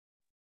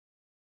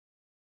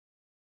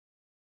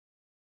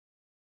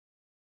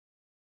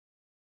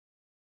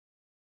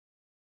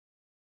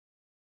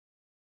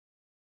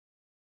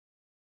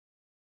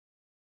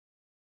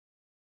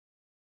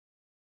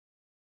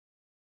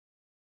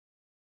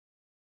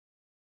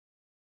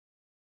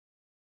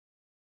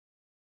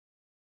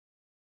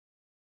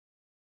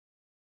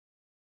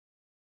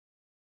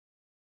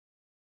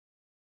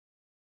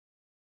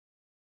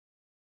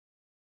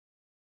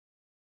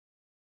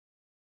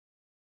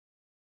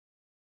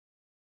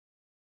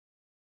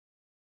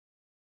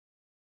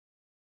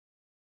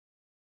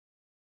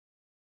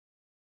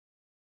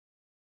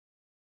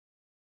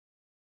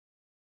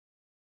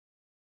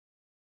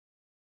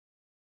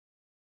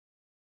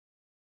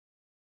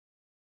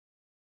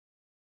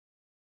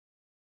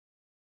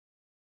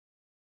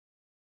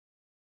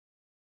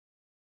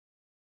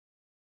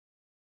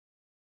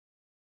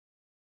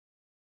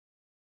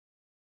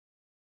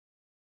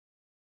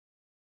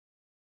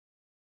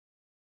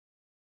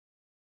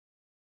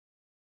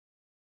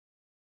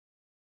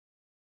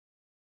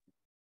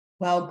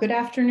Well, good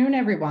afternoon,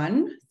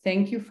 everyone.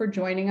 Thank you for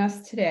joining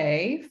us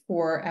today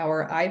for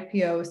our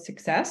IPO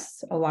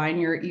Success, Align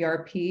Your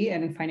ERP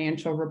and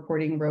Financial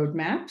Reporting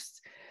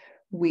Roadmaps.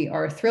 We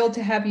are thrilled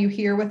to have you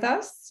here with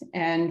us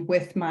and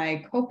with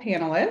my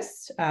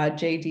co-panelists,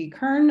 JD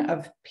Kern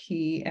of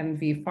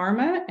PMV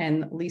Pharma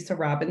and Lisa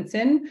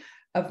Robinson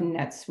of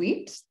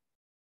NetSuite.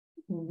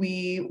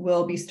 We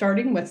will be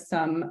starting with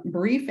some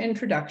brief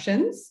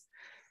introductions.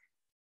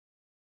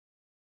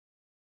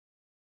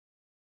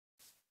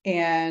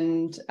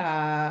 And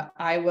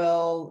I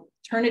will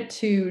turn it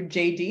to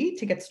JD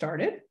to get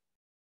started.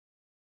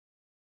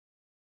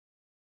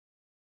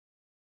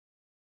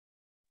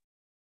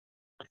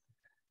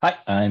 Hi,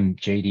 I'm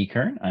JD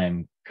Kern.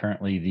 I'm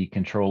currently the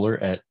controller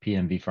at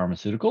PMV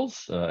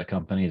Pharmaceuticals, a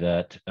company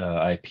that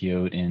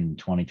IPO'd in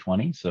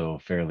 2020, so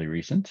fairly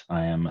recent.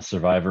 I am a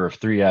survivor of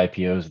 3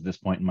 IPOs at this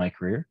point in my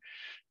career,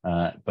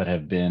 but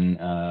have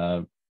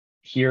been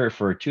here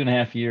for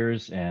 2.5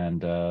 years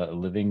and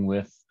living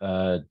with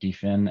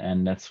DFIN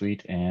and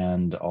NetSuite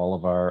and all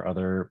of our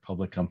other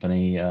public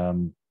company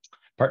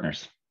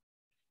partners.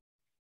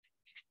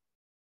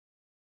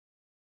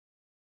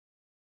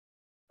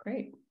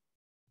 Great.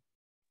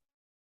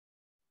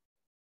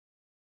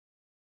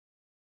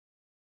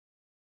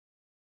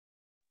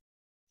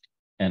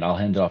 And I'll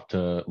hand it off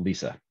to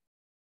Lisa.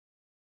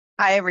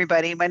 Hi,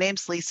 everybody. My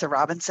name's Lisa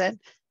Robinson.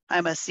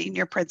 I'm a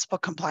Senior Principal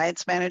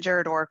Compliance Manager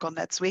at Oracle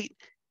NetSuite,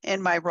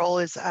 and my role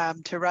is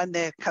to run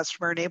the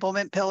customer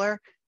enablement pillar,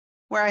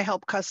 where I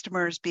help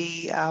customers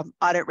be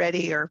audit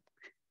ready or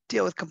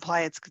deal with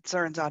compliance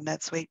concerns on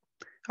NetSuite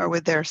or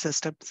with their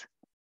systems.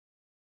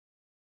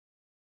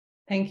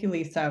 Thank you,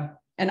 Lisa.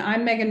 And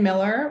I'm Megan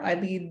Miller. I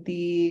lead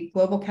the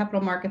global capital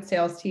market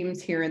sales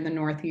teams here in the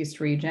Northeast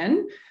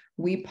region.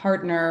 We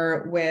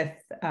partner with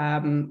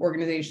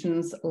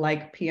organizations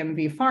like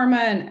PMV Pharma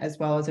and as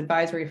well as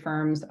advisory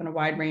firms on a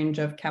wide range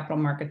of capital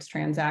markets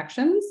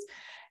transactions.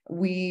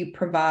 We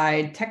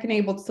provide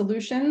tech-enabled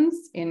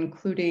solutions,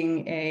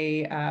 including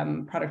a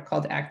product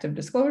called Active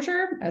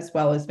Disclosure, as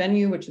well as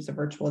Venue, which is a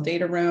virtual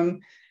data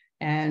room.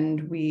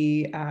 And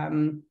we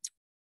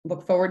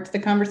look forward to the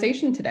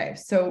conversation today.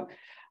 So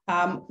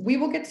we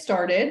will get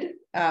started.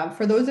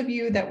 For those of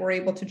you that were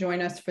able to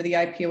join us for the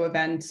IPO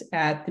event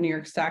at the New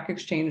York Stock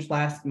Exchange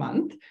last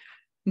month,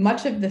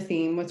 much of the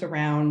theme was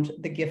around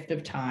the gift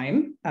of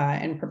time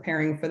and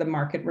preparing for the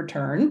market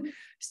return.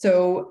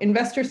 So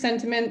investor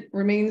sentiment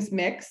remains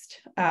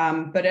mixed,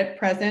 but at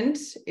present,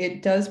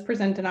 it does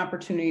present an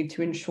opportunity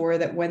to ensure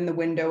that when the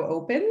window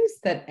opens,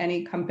 that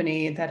any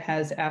company that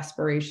has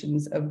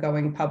aspirations of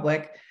going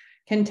public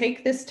can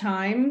take this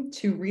time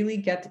to really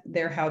get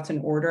their house in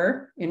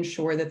order,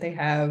 ensure that they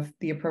have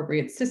the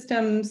appropriate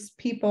systems,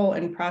 people,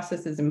 and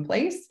processes in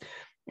place.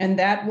 And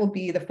that will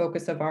be the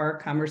focus of our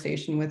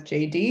conversation with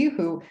JD,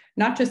 who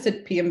not just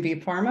at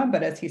PMV Pharma,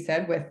 but as he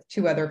said, with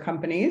 2 other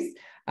companies,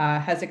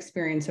 has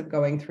experience of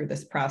going through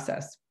this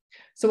process.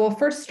 So we'll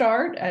first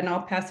start, and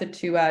I'll pass it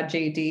to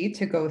JD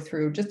to go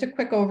through just a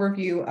quick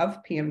overview of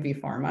PMV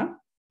Pharma.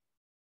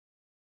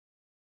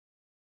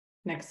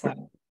 Next slide.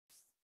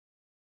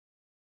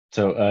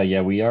 So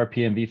yeah, we are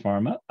PMV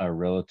Pharma, a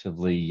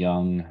relatively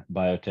young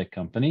biotech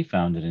company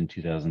founded in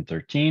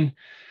 2013.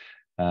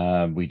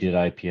 We did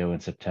IPO in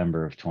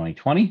September of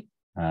 2020,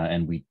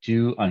 and we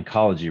do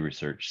oncology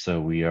research. So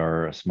we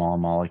are a small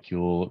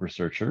molecule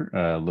researcher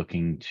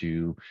looking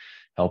to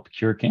help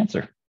cure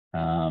cancer.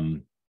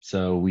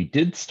 So we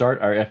did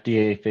start our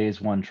FDA phase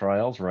 1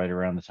 trials right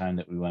around the time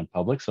that we went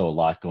public. So a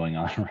lot going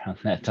on around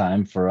that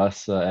time for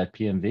us at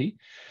PMV.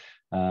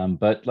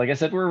 But like I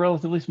said, we're a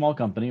relatively small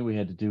company. We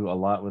had to do a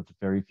lot with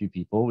very few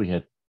people.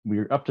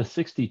 We're up to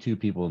 62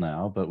 people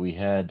now, but we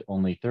had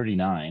only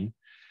 39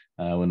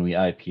 when we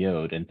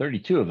IPO'd, and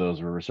 32 of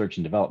those were research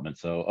and development,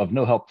 so of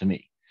no help to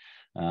me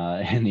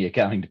in the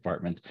accounting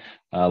department.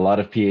 A lot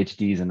of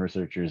PhDs and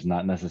researchers,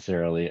 not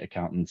necessarily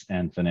accountants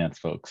and finance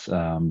folks.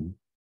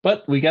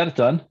 But we got it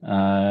done.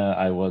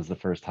 I was the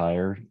first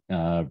hire.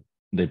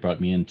 They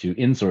brought me in to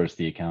insource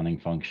the accounting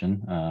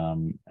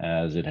function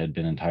as it had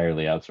been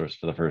entirely outsourced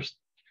for the first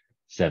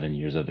 7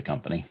 years of the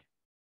company.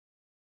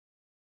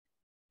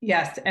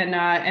 Yes, and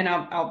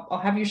I'll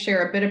have you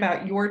share a bit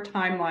about your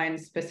timeline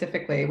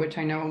specifically, which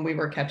I know when we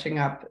were catching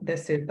up,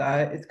 this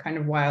is kind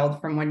of wild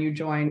from when you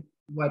joined,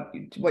 what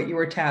you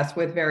were tasked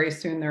with very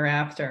soon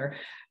thereafter.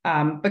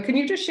 But can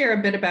you just share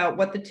a bit about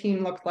what the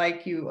team looked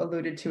like? You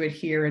alluded to it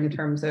here in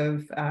terms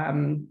of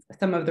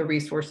some of the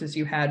resources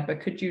you had,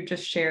 but could you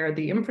just share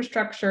the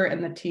infrastructure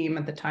and the team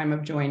at the time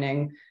of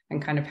joining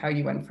and kind of how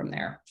you went from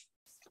there?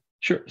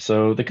 Sure.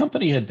 So the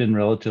company had been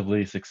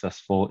relatively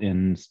successful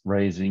in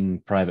raising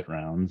private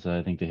rounds.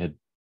 I think they had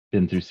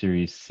been through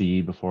Series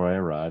C before I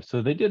arrived.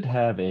 So they did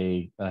have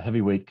a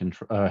heavyweight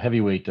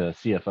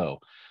CFO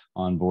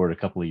on board a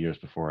couple of years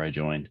before I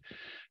joined.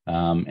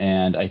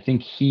 And I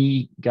think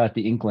he got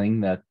the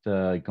inkling that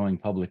going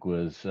public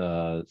was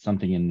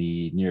something in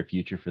the near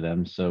future for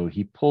them. So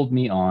he pulled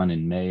me on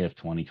in May of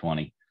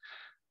 2020.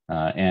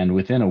 And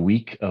within a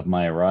week of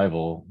my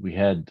arrival, we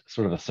had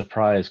sort of a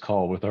surprise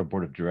call with our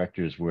board of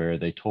directors where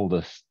they told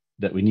us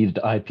that we needed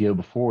to IPO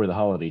before the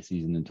holiday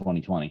season in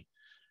 2020.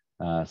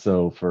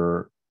 So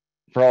for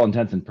all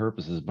intents and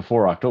purposes,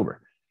 before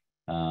October.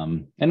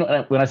 And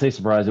when I say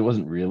surprise, it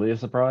wasn't really a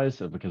surprise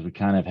because we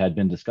kind of had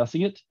been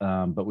discussing it.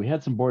 But we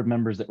had some board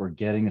members that were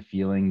getting the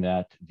feeling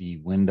that the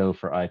window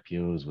for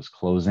IPOs was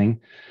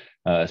closing,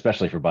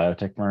 especially for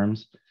biotech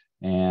firms.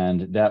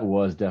 And that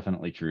was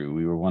definitely true.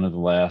 We were one of the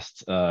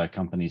last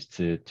companies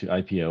to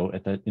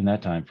IPO in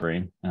that time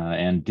frame,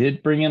 and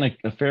did bring in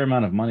a fair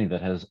amount of money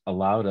that has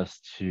allowed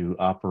us to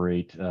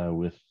operate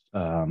with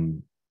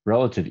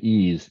relative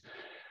ease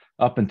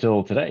up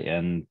until today.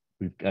 And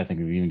I think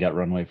we've even got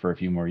runway for a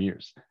few more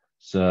years.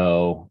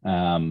 So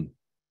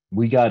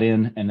we got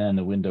in, and then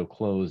the window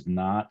closed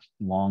not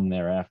long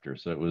thereafter.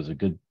 So it was a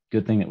good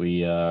thing that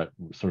we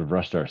sort of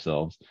rushed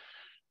ourselves.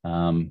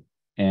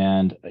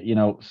 And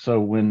so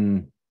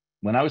when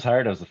I was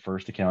hired, I was the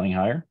first accounting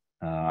hire.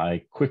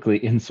 I quickly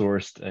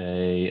insourced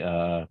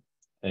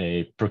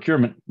a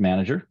procurement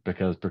manager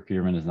because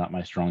procurement is not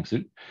my strong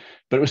suit,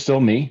 but it was still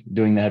me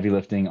doing the heavy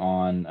lifting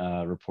on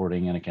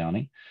reporting and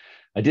accounting.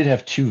 I did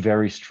have two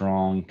very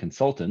strong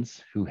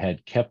consultants who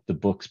had kept the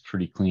books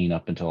pretty clean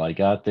up until I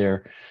got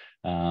there,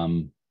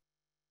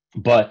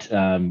 but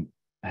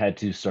had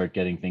to start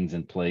getting things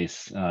in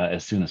place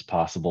as soon as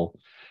possible,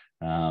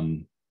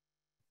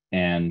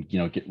 and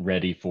get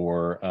ready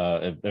for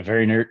a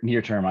very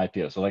near-term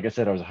IPO. So like I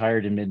said, I was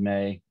hired in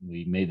mid-May.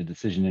 We made the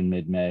decision in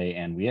mid-May,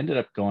 and we ended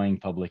up going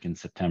public in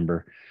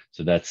September.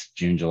 So that's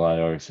June, July,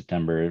 August,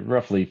 September,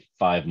 roughly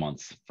 5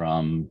 months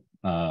from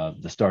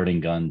the starting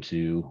gun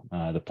to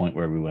the point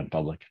where we went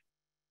public.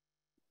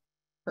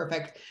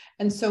 Perfect.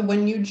 And so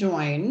when you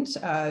joined,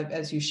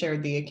 as you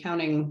shared, the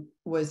accounting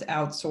was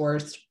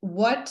outsourced.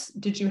 What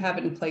did you have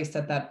in place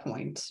at that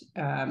point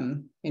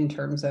in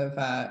terms of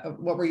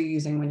what were you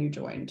using when you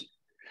joined?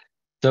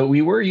 So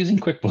we were using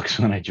QuickBooks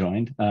when I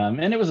joined,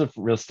 and it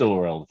was still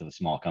a relatively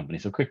small company.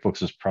 So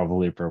QuickBooks was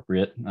probably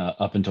appropriate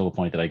up until the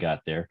point that I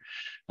got there.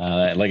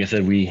 Like I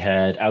said, we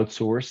had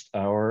outsourced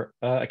our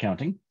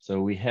accounting.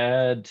 So we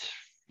had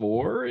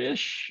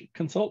 4-ish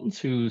consultants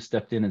who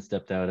stepped in and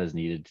stepped out as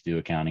needed to do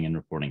accounting and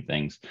reporting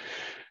things.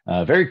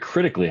 Very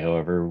critically,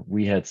 however,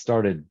 we had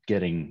started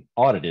getting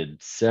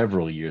audited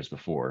several years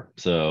before.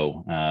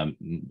 So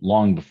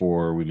long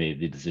before we made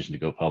the decision to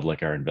go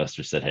public, our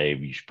investors said, hey,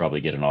 we should probably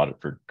get an audit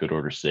for good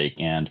order's sake.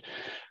 And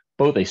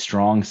both a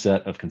strong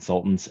set of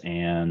consultants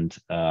and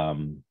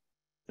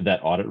that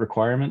audit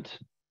requirement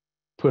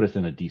put us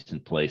in a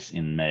decent place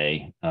in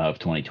May of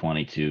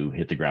 2020 to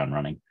hit the ground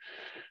running.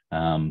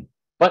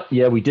 But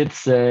yeah, we did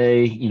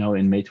say,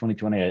 in May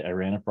 2020, I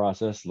ran a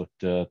process,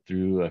 looked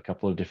through a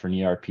couple of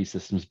different ERP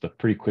systems, but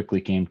pretty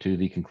quickly came to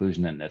the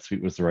conclusion that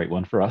NetSuite was the right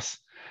one for us.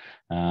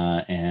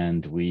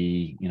 And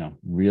we,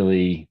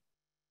 really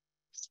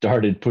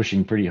started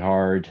pushing pretty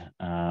hard.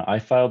 I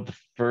filed the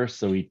first,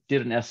 so we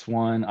did an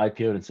S1,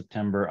 IPO'd in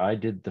September. I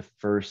did the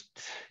first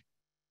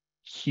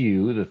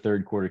Q, the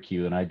third quarter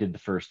Q, and I did the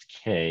first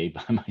K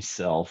by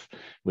myself,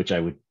 which I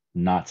would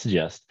not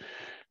suggest.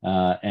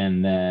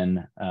 And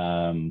then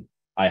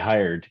I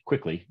hired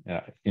quickly,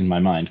 in my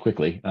mind,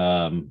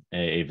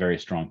 a very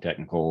strong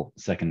technical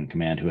second in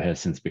command who has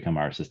since become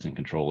our assistant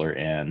controller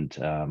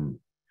and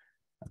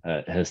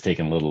has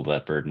taken a little of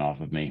that burden off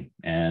of me.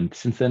 And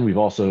since then, we've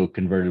also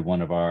converted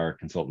one of our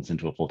consultants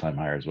into a full-time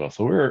hire as well.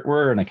 So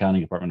we're an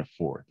accounting department of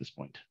 4 at this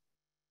point.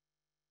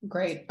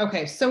 Great.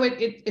 Okay. So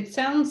it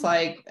sounds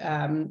like,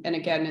 and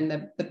again, in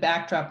the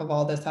backdrop of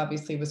all this,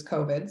 obviously, was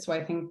COVID. So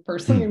I think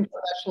personally and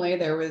professionally,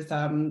 there was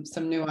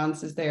some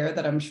nuances there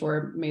that I'm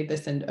sure made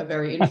this a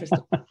very interesting.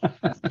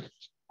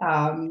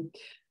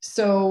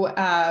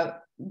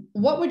 So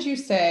what would you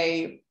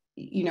say,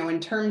 in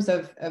terms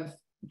of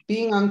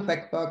being on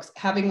QuickBooks,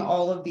 having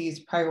all of these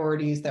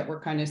priorities that were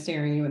kind of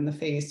staring you in the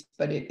face,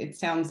 but it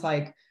sounds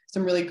like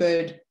some really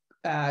good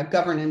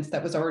governance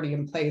that was already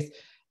in place.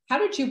 How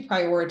did you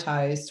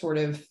prioritize sort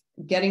of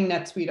getting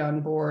NetSuite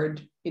on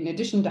board, in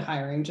addition to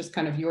hiring, just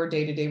kind of your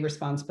day-to-day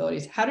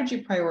responsibilities? How did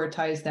you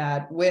prioritize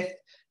that with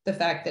the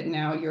fact that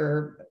now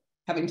you're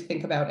having to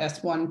think about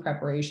S1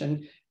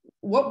 preparation?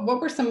 What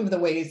were some of the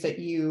ways that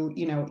you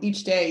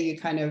each day you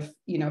kind of,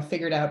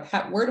 figured out,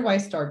 where do I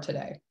start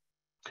today?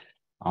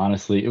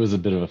 Honestly, it was a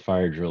bit of a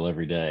fire drill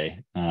every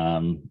day.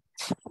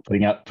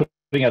 Putting out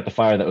the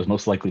fire that was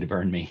most likely to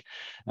burn me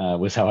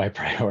was how I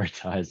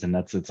prioritized, and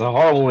it's a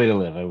horrible way to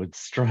live. I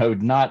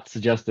would not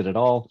suggest it at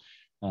all.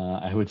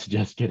 I would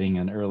suggest getting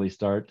an early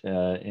start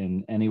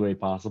in any way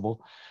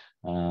possible.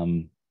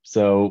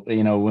 So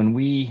when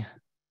we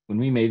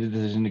made the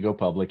decision to go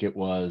public, it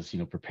was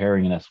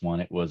preparing an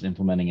S1, it was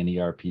implementing an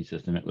ERP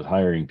system, it was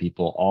hiring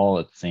people all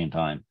at the same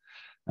time.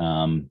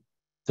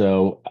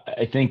 So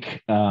I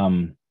think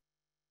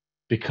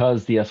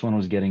because the S1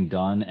 was getting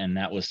done, and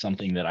that was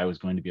something that I was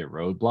going to be a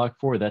roadblock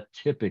for, that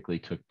typically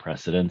took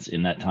precedence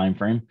in that time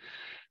frame.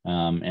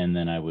 And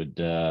then I would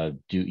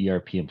do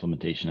ERP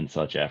implementation and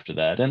such after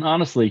that. And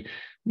honestly,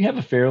 we have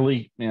a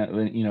fairly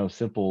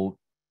simple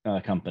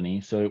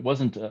company, so it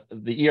wasn't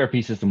the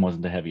ERP system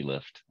wasn't a heavy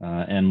lift.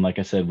 And like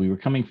I said, we were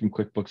coming from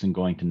QuickBooks and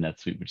going to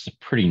NetSuite, which is a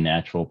pretty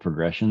natural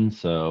progression.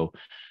 So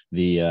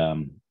the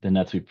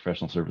NetSuite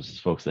professional services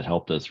folks that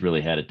helped us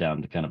really had it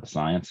down to kind of a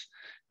science,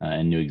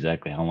 and knew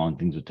exactly how long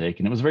things would take.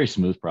 And it was a very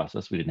smooth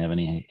process. We didn't have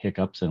any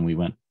hiccups, and we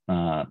went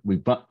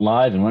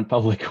live and went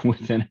public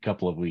within a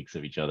couple of weeks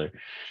of each other.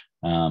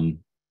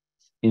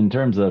 In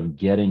terms of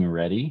getting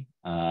ready,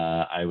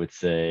 I would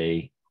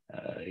say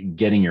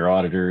getting your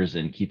auditors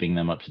and keeping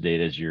them up to date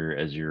as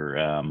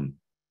you're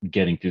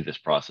getting through this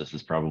process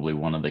is probably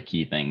one of the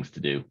key things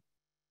to do.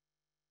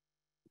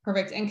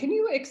 Perfect. And can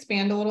you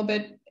expand a little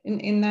bit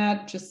in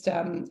that, just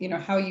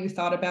how you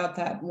thought about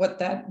that, what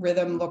that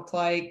rhythm looked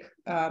like?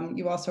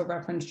 You also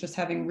referenced just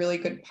having really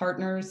good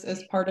partners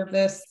as part of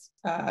this,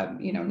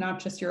 not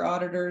just your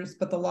auditors,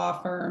 but the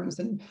law firms,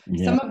 and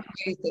some of the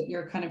ways that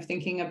you're kind of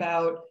thinking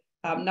about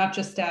not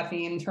just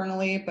staffing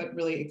internally, but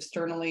really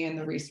externally, and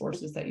the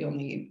resources that you'll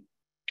need.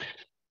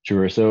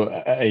 Sure.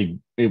 So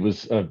it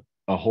was a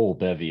whole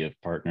bevy of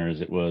partners.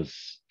 It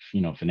was,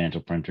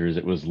 financial printers,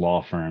 it was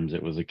law firms,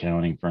 it was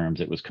accounting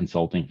firms, it was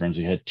consulting firms.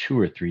 We had 2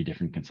 or 3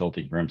 different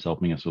consulting firms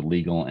helping us with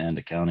legal and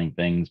accounting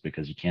things,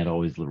 because you can't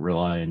always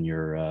rely on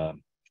your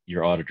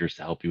auditors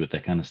to help you with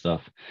that kind of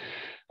stuff.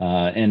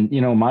 And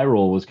my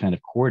role was kind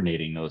of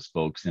coordinating those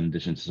folks, in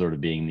addition to sort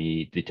of being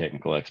the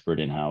technical expert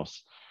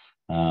in-house.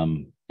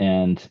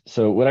 And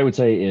so what I would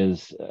say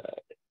is,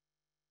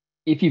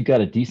 if you've got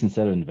a decent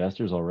set of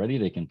investors already,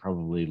 they can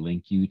probably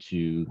link you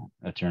to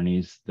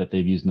attorneys that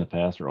they've used in the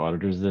past, or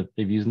auditors that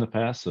they've used in the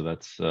past. So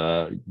that's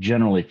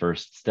generally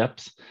first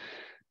steps.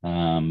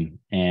 And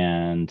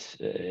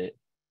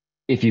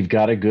if you've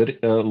got a good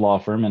law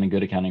firm and a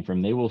good accounting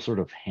firm, they will sort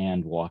of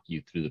hand walk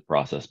you through the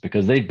process,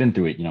 because they've been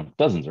through it,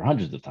 dozens or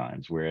hundreds of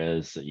times.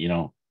 Whereas,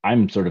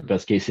 I'm sort of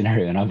best case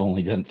scenario, and I've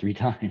only done it 3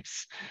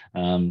 times.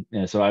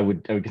 So I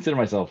would consider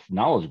myself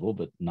knowledgeable,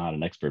 but not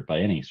an expert by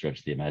any stretch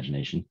of the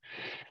imagination.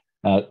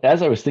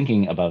 As I was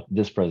thinking about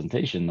this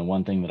presentation, the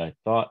one thing that I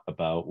thought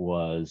about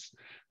was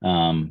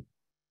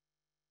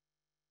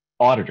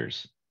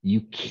auditors.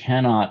 You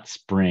cannot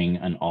spring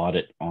an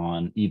audit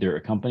on either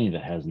a company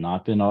that has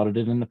not been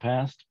audited in the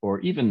past,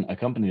 or even a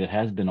company that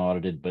has been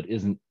audited but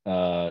isn't.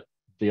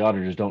 The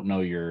auditors don't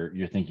know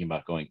you're thinking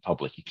about going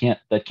public.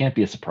 That can't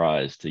be a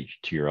surprise to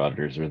your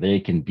auditors, or they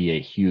can be a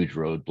huge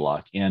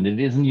roadblock. And it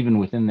isn't even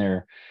within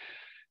their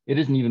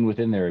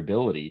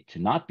ability to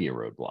not be a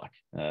roadblock.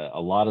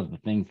 A lot of the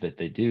things that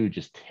they do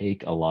just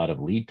take a lot of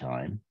lead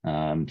time.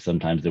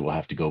 Sometimes they will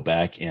have to go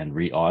back and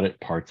re-audit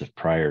parts of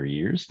prior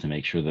years to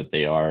make sure that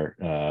they are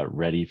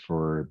ready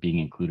for being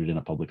included in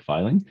a public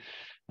filing,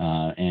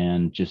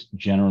 and just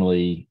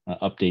generally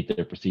update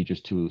their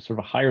procedures to sort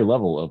of a higher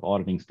level of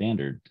auditing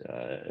standard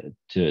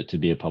to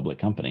be a public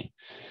company.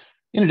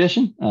 In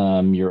addition,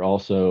 you're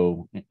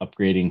also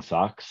upgrading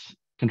SOX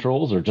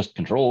controls, or just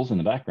controls in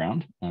the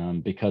background,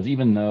 because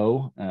even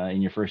though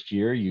in your first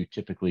year you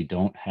typically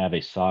don't have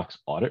a SOX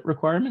audit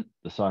requirement,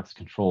 the SOX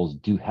controls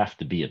do have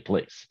to be in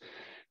place.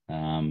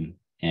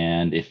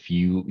 And if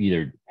you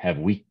either have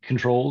weak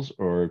controls,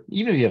 or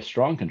even if you have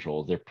strong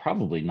controls, they're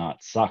probably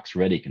not SOX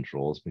ready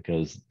controls,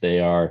 because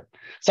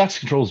SOX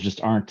controls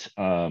just aren't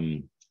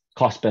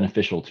cost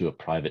beneficial to a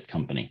private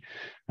company.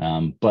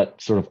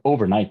 But sort of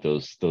overnight,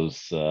 those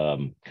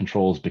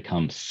controls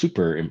become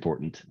super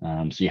important.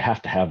 So you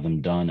have to have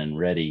them done and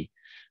ready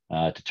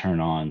to turn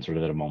on sort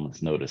of at a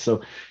moment's notice.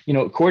 So,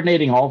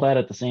 coordinating all that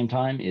at the same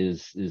time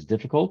is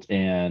difficult.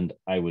 And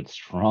I would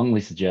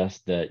strongly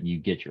suggest that you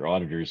get your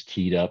auditors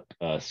teed up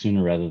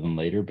sooner rather than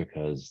later,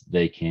 because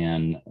they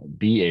can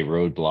be a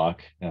roadblock,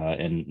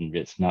 and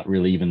it's not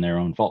really even their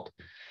own fault.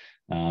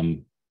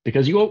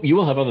 Because you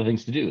will have other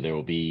things to do. There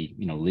will be,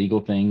 legal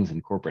things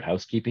and corporate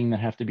housekeeping that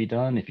have to be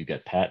done. If you've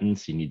got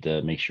patents, you need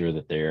to make sure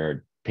that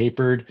they're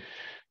papered.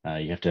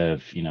 You have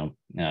to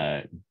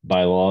have,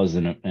 bylaws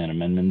and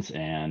amendments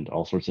and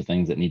all sorts of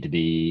things that need to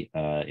be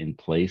in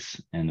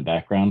place in the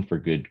background for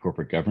good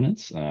corporate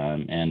governance.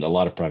 And a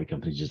lot of private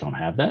companies just don't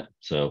have that.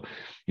 So,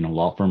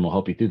 law firm will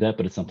help you through that,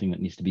 but it's something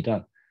that needs to be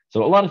done.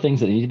 So a lot of things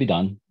that need to be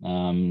done.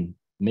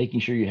 Making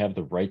sure you have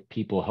the right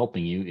people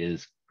helping you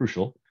is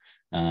crucial.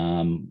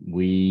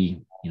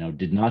 We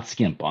did not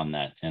skimp on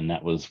that, and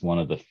that was one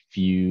of the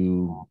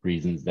few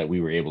reasons that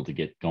we were able to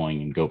get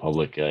going and go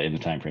public in the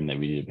time frame that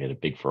we did. We had a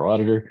Big Four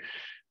auditor,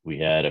 we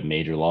had a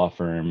major law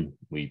firm,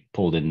 we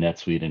pulled in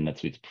NetSuite and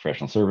NetSuite's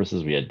professional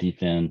services, we had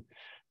DFIN.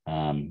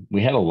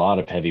 We had a lot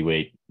of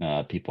heavyweight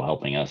people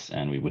helping us,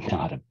 and we would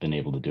not have been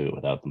able to do it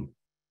without them.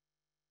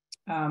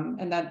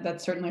 And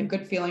that's certainly a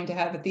good feeling to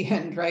have at the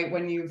end, right?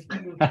 When you've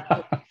put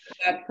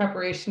that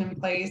preparation in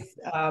place,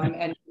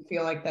 and you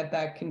feel like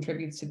that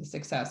contributes to the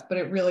success. But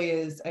it really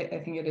is, I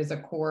think it is a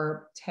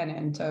core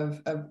tenet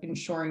of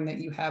ensuring that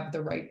you have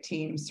the right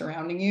team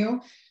surrounding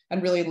you,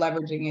 and really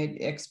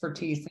leveraging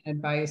expertise and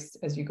advice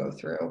as you go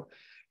through.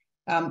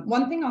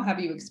 One thing I'll have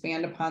you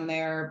expand upon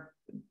there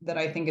that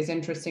I think is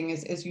interesting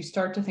is as you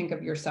start to think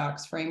of your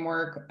SOX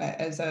framework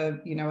as a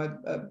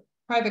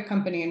private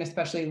company, and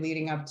especially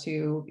leading up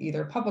to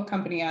either public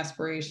company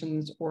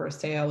aspirations or a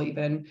sale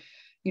even,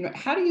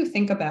 how do you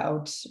think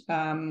about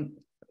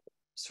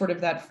sort of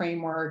that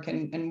framework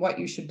and what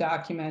you should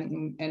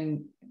document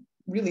and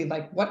really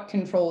like what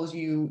controls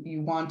you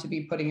want to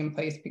be putting in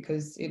place,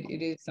 because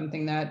it is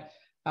something that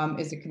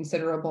is a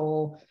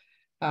considerable,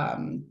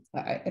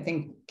 I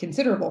think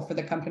considerable for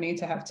the company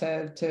to have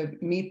to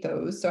meet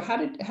those. So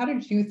how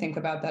did you think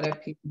about that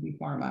at PMV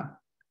Pharma?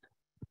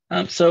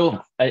 So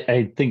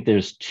I think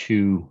there's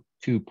two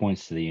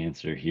points to the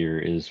answer here.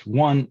 Is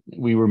one,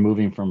 we were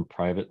moving from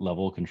private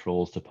level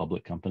controls to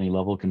public company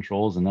level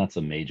controls, and that's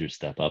a major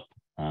step up.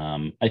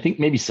 I think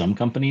maybe some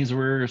companies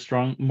were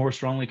more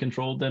strongly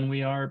controlled than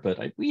we are, but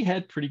we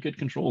had pretty good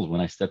controls when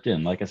I stepped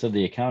in. Like I said,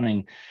 the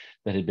accounting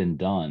that had been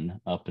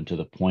done up until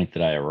the point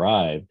that I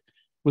arrived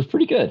was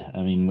pretty good. I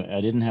mean, I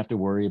didn't have to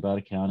worry about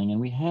accounting, and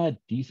we had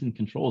decent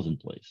controls in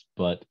place,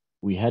 but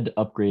we had to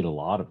upgrade a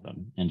lot of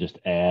them and just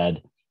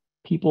add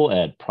people,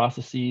 add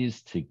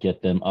processes to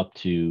get them up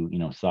to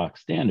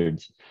SOX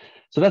standards.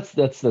 So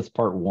that's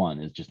part one,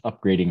 is just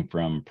upgrading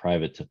from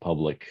private to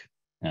public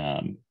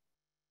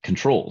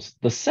controls.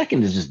 The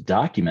second is just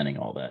documenting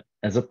all that.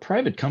 As a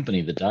private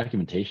company, the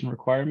documentation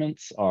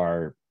requirements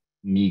are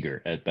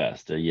meager at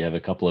best. You have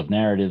a couple of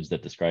narratives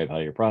that describe how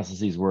your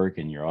processes work,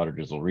 and your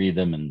auditors will read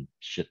them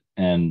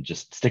and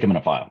just stick them in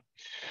a file.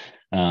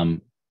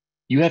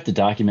 You have to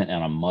document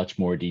on a much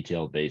more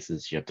detailed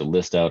basis. You have to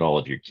list out all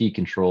of your key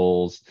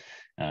controls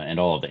and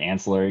all of the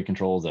ancillary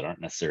controls that aren't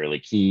necessarily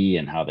key,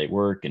 and how they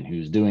work and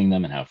who's doing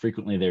them and how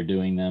frequently they're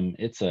doing them.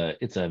 It's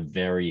a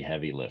very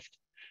heavy lift.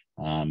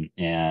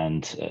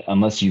 And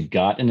unless you've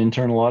got an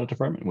internal audit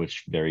department,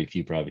 which very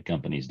few private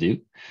companies do,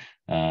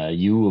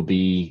 you will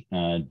be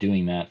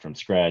doing that from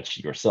scratch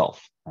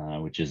yourself,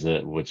 which is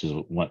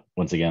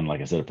once again, like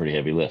I said, a pretty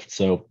heavy lift.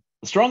 So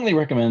strongly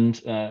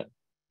recommend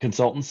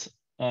consultants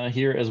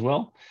here as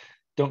well.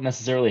 Don't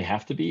necessarily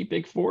have to be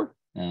Big Four,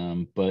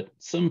 but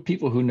some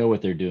people who know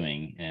what they're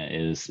doing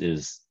is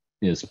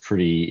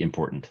pretty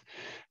important.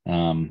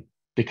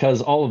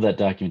 Because all of that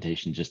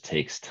documentation just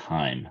takes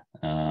time.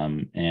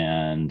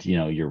 And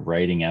you're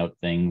writing out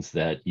things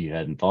that you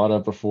hadn't thought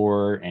of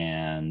before,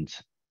 and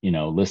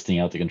listing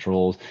out the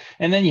controls,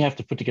 and then you have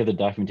to put together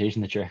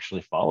documentation that you're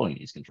actually following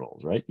these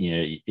controls, right?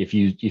 If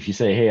you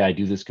say, hey, I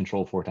do this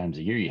control 4 times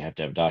a year, you have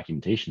to have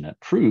documentation that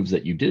proves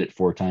that you did it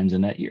 4 times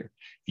in that year.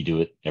 If you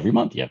do it every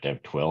month, you have to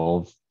have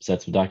 12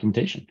 sets of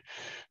documentation.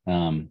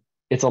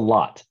 It's a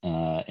lot,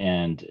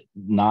 and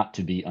not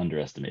to be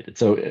underestimated.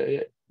 So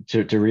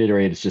to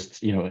reiterate, it's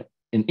just an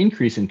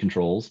increase in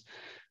controls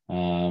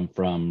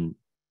from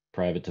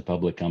private to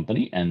public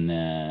company, and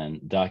then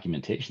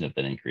documentation of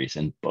that increase.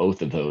 And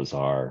both of those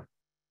are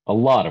a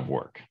lot of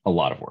work.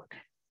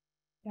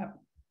 Yeah,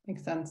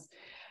 makes sense.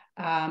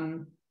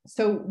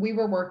 So we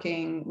were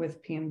working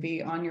with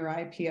PMV on your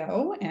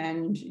IPO,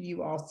 and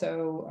you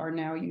also are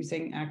now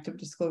using active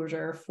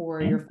disclosure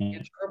for your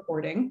financial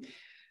reporting.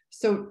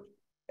 So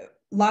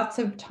lots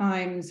of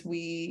times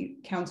we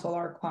counsel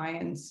our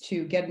clients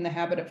to get in the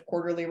habit of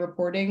quarterly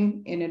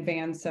reporting in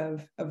advance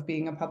of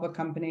being a public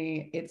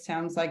company. It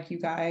sounds like you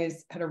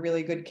guys had a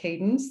really good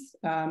cadence,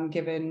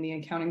 given the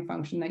accounting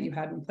function that you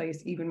had in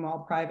place even while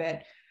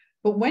private.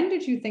 But when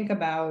did you think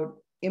about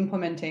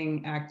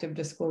implementing active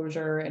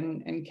disclosure?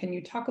 And can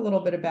you talk a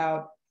little bit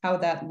about how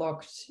that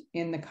looked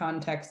in the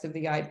context of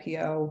the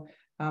IPO,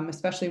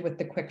 especially with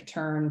the quick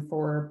turn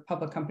for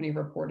public company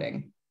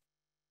reporting?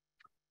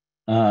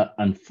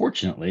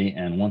 Unfortunately,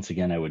 and once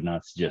again, I would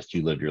not suggest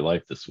you live your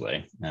life this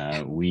way.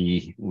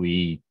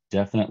 We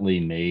definitely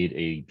made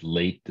a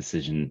late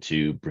decision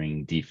to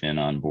bring DFIN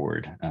on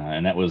board.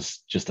 And that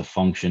was just a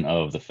function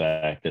of the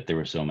fact that there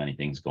were so many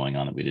things going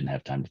on that we didn't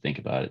have time to think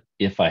about it.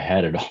 If I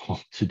had it all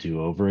to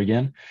do over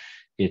again,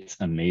 it's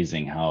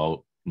amazing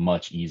how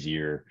much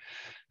easier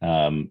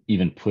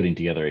even putting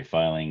together a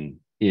filing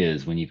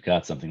is when you've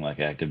got something like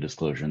active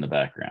disclosure in the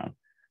background.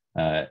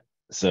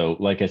 So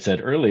like I said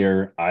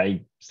earlier,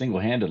 I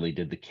single-handedly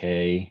did the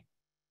K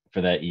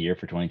for that year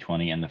for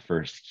 2020 and the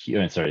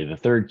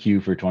third Q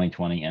for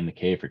 2020 and the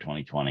K for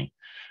 2020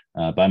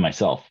 by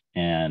myself.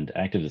 And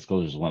active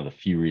disclosure is one of the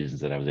few reasons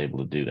that I was able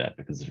to do that,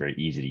 because it's very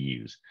easy to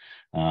use.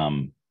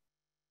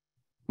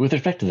 With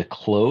respect to the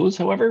close,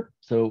 however,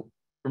 so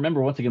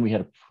remember, once again, we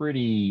had a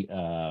pretty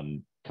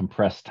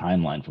compressed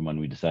timeline from when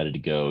we decided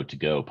to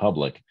go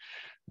public.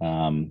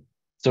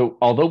 So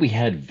although we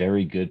had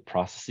very good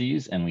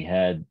processes and we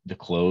had the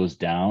close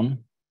down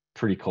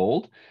pretty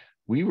cold,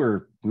 we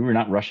were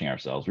not rushing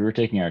ourselves. We were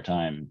taking our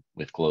time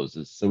with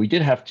closes. So we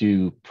did have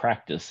to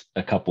practice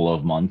a couple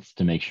of months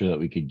to make sure that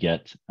we could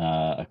get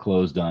a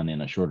close done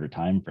in a shorter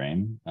time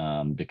frame,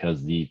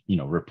 because the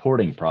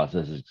reporting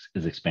process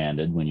is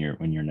expanded when you're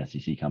an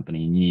SEC company.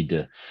 You need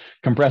to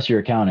compress your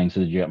accounting so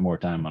that you get more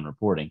time on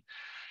reporting.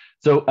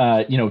 So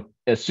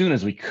as soon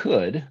as we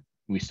could,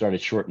 we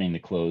started shortening the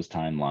close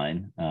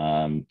timeline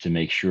to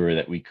make sure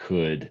that we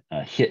could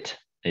hit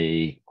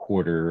a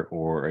quarter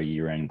or a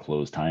year-end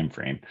close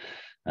timeframe.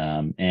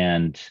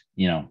 And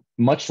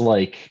much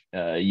like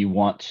you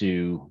want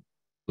to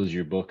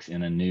your books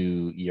in a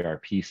new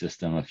ERP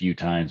system a few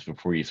times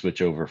before you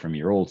switch over from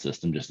your old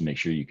system, just to make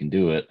sure you can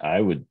do it,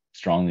 I would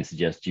strongly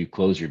suggest you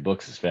close your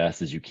books as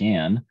fast as you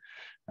can,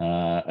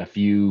 a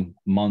few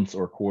months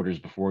or quarters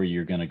before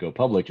you're going to go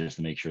public, just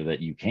to make sure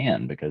that you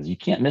can, because you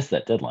can't miss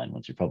that deadline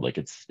once you're public.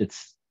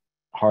 It's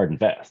hard and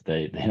fast.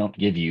 They don't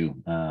give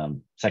you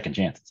second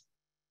chances.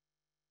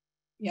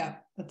 Yeah,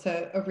 that's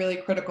a really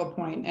critical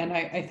point. And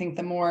I think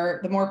the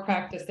more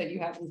practice that you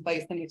have in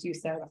place, and as you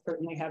said,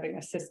 certainly having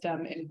a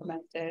system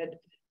implemented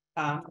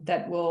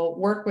that will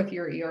work with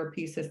your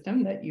ERP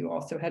system that you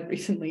also had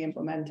recently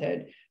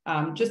implemented,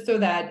 just so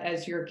that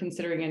as you're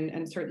considering,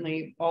 and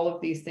certainly all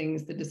of these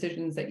things, the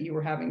decisions that you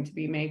were having to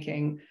be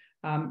making,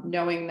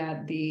 knowing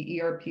that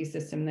the ERP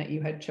system that you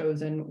had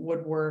chosen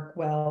would work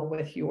well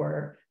with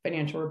your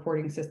financial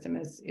reporting system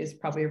is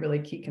probably a really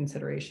key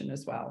consideration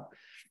as well.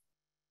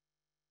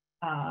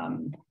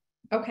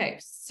 Okay,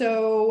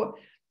 so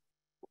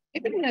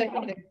given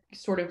the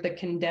sort of the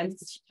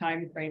condensed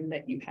time frame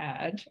that you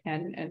had,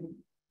 and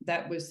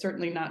that was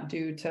certainly not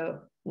due to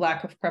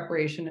lack of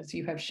preparation, as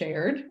you have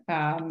shared,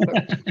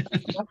 but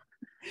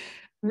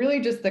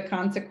really just the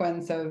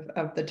consequence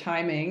of the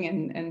timing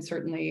and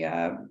certainly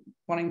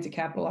wanting to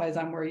capitalize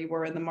on where you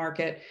were in the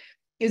market.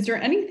 Is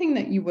there anything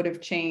that you would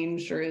have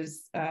changed, or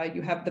is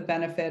you have the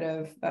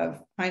benefit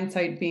of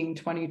hindsight being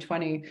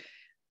 2020?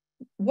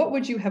 What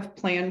would you have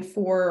planned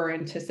for or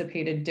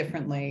anticipated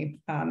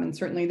differently? And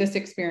certainly this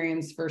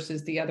experience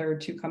versus the other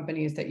two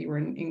companies that you were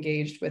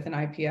engaged with in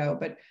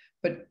IPO,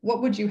 but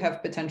what would you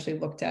have potentially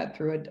looked at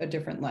through a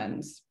different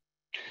lens?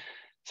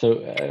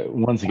 So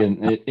once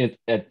again,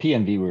 at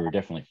PMV, we were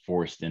definitely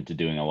forced into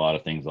doing a lot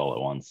of things all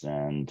at once.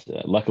 And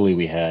luckily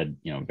we had,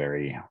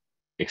 very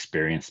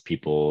experienced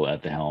people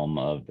at the helm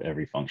of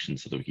every function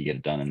so that we could get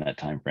it done in that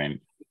time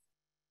frame.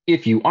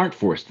 If you aren't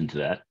forced into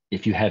that,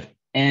 if you have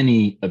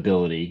any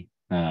ability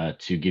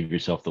to give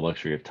yourself the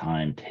luxury of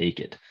time, take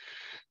it.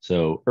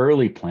 So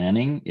early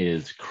planning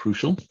is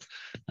crucial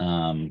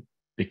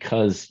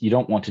because you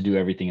don't want to do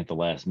everything at the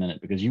last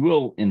minute, because you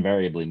will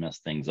invariably mess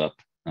things up,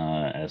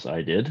 as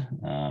I did.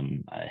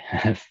 I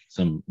have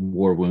some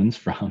war wounds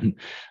from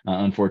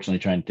unfortunately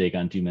trying to take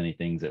on too many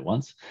things at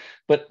once.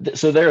 But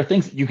so there are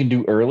things that you can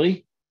do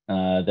early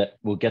that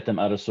will get them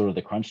out of sort of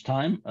the crunch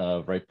time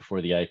of right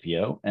before the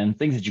IPO, and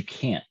things that you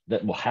can't,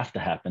 that will have to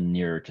happen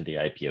nearer to the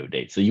IPO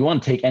date. So you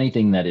want to take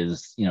anything that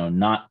is,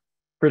 not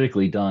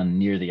critically done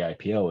near the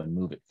IPO and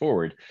move it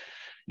forward.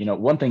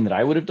 One thing that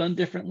I would have done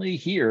differently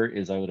here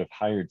is I would have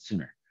hired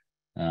sooner,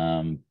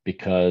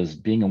 because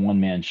being a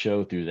one-man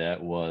show through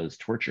that was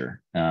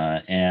torture.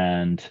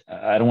 And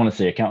I don't want to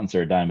say accountants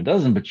are a dime a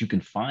dozen, but you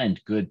can find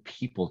good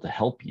people to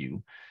help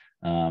you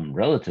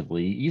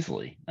relatively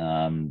easily.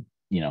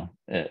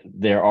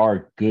 There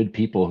are good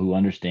people who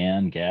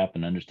understand GAAP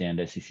and understand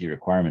SEC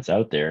requirements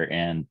out there,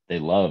 and they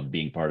love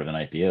being part of an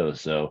IPO.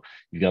 So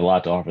you've got a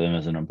lot to offer them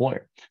as an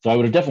employer. So I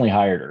would have definitely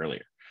hired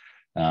earlier.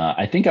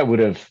 I think I would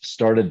have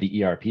started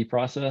the ERP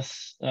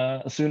process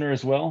sooner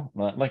as well.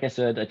 Like I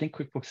said, I think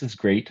QuickBooks is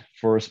great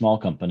for a small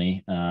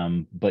company,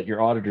 but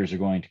your auditors are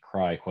going to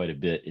cry quite a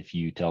bit if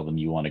you tell them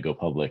you want to go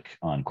public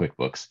on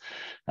QuickBooks,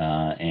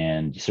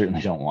 and you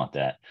certainly don't want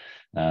that.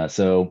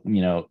 So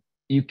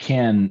you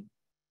can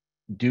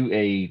do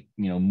a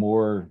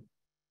more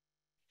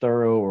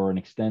thorough or an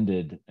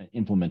extended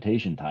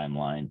implementation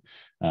timeline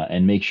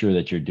and make sure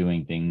that you're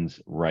doing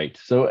things right.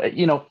 So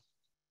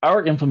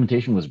our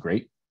implementation was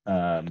great.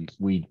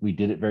 We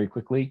did it very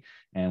quickly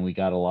and we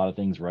got a lot of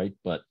things right,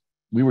 but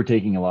we were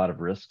taking a lot of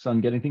risks on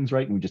getting things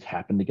right, and we just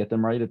happened to get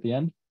them right at the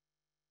end.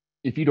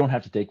 If you don't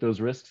have to take those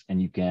risks and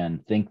you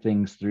can think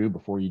things through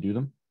before you do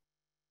them,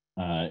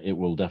 it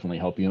will definitely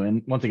help you.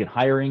 And once again,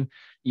 hiring,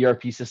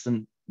 ERP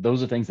system,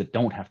 those are things that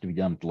don't have to be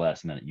done at the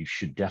last minute. You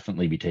should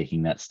definitely be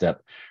taking that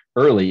step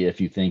early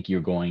if you think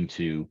you're going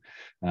to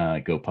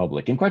go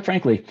public. And quite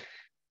frankly,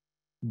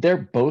 they're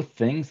both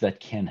things that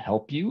can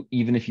help you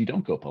even if you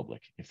don't go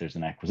public. If there's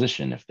an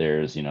acquisition, if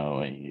there's,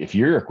 if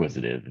you're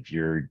acquisitive, if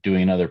you're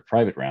doing another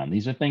private round,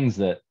 these are things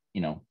that,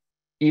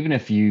 even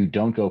if you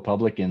don't go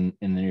public in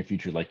the near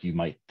future like you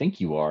might think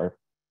you are,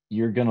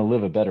 you're going to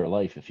live a better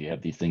life if you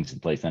have these things in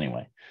place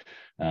anyway.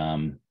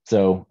 Yeah,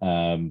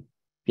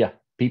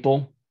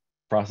 people,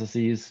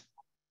 processes,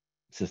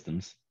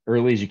 systems,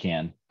 early as you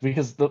can,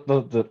 because the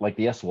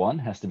S1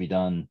 has to be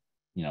done,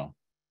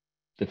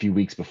 a few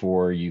weeks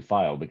before you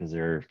file, because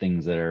there are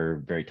things that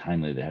are very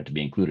timely that have to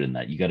be included in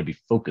that. You got to be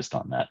focused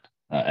on that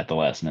at the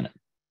last minute.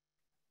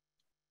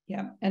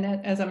 Yeah, and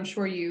as I'm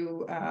sure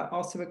you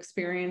also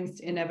experienced,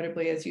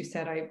 inevitably, as you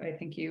said, I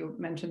think you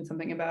mentioned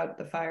something about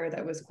the fire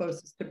that was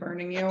closest to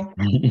burning you.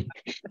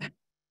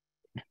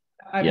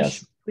 I'm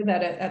yes. sure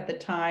that at the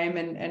time,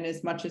 and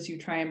as much as you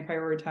try and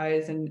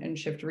prioritize and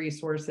shift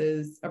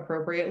resources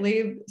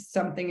appropriately,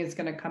 something is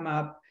going to come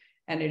up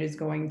and it is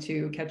going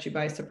to catch you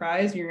by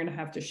surprise. You're going to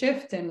have to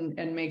shift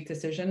and make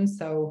decisions.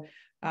 So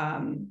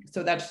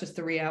that's just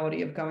the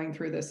reality of going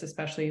through this,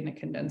 especially in a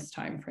condensed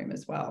time frame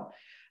as well.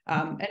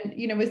 And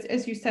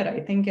as you said, I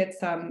think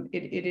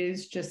it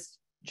is just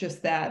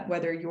just that,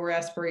 whether your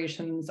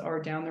aspirations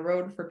are down the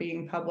road for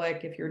being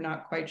public, if you're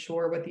not quite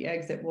sure what the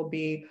exit will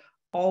be,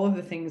 all of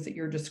the things that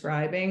you're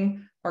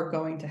describing are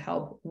going to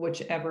help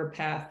whichever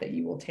path that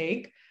you will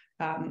take.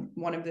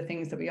 One of the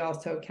things that we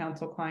also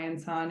counsel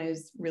clients on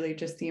is really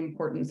just the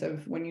importance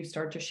of when you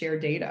start to share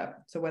data.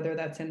 So whether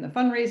that's in the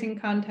fundraising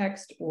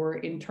context or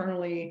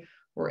internally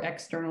or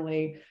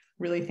externally,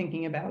 really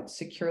thinking about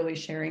securely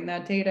sharing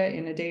that data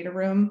in a data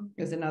room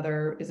is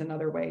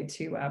another way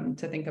to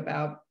think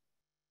about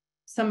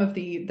some of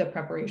the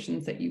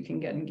preparations that you can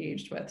get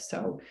engaged with.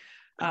 So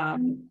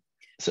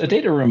the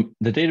data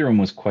room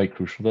was quite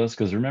crucial to us,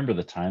 because remember,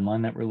 the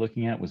timeline that we're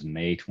looking at was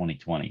May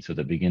 2020, so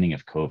the beginning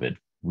of COVID.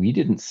 We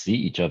didn't see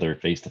each other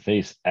face to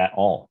face at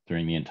all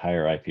during the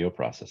entire IPO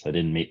process. I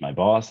didn't meet my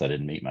boss, I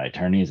didn't meet my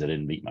attorneys, I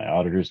didn't meet my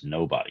auditors,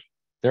 nobody.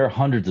 There are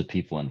hundreds of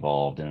people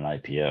involved in an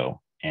IPO,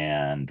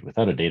 and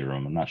without a data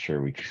room, I'm not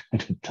sure we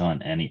could have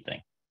done anything.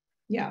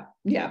 Yeah,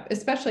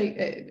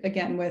 especially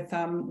again with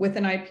an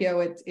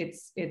IPO,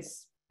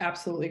 it's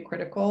absolutely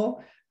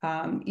critical.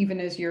 Even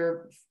as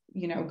you're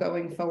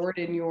going forward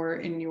in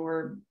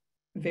your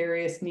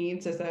various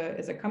needs as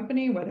a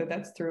company, whether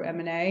that's through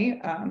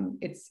M&A,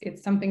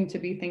 it's something to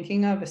be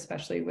thinking of,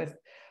 especially with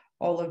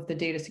all of the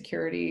data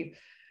security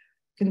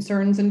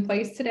concerns in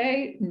place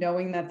today.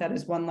 Knowing that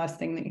is one less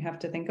thing that you have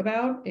to think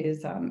about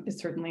is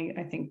certainly,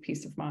 I think,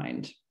 peace of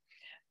mind.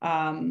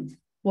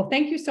 Well,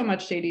 thank you so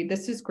much, JD.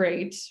 This is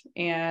great,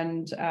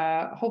 and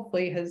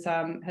hopefully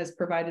has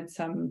provided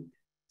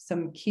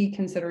some key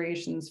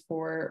considerations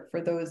for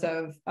those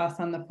of us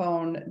on the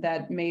phone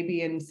that may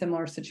be in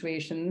similar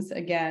situations.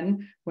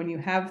 Again, when you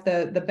have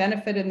the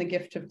benefit and the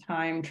gift of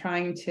time,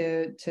 trying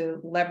to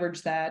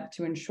leverage that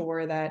to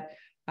ensure that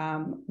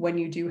when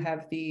you do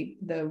have the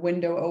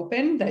window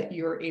open, that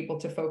you're able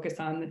to focus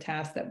on the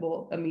task that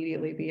will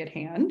immediately be at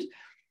hand.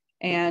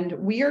 And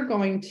we are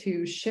going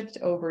to shift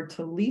over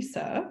to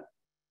Lisa.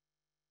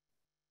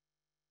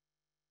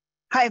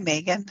 Hi,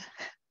 Megan.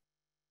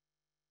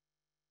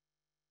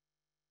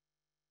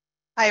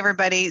 Hi,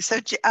 everybody. So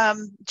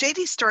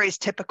JD's story is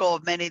typical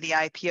of many of the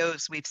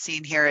IPOs we've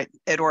seen here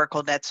at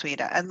Oracle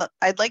NetSuite. And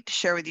I'd like to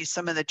share with you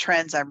some of the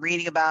trends I'm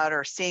reading about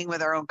or seeing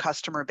with our own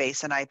customer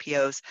base in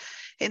IPOs.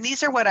 And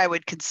these are what I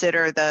would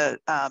consider the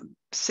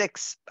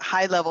 6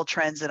 high-level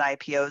trends in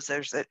IPOs.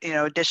 There's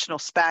additional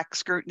SPAC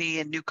scrutiny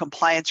and new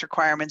compliance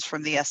requirements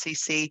from the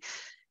SEC.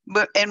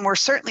 And we're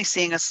certainly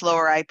seeing a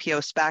slower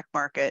IPO SPAC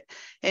market,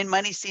 and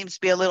money seems to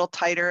be a little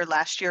tighter.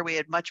 Last year, we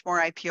had much more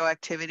IPO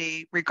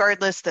activity.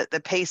 Regardless, that the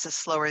pace is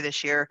slower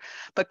this year,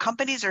 but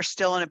companies are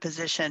still in a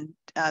position.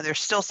 There's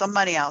still some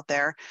money out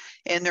there,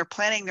 and they're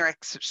planning their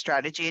exit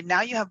strategy. And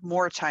now you have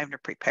more time to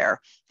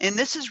prepare. And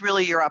this is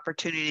really your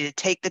opportunity to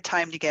take the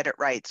time to get it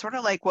right. Sort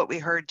of like what we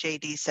heard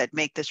JD said,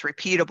 make this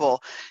repeatable.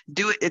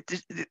 Do it.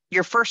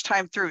 Your first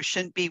time through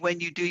shouldn't be when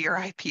you do your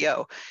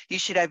IPO. You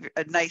should have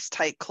a nice,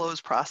 tight close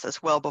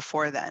process well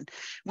before then.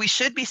 We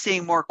should be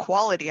seeing more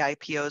quality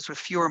IPOs with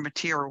fewer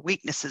material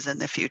weaknesses in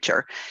the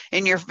future.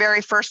 And your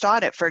very first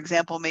audit, for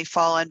example, may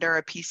fall under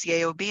a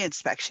PCAOB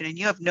inspection, and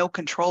you have no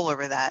control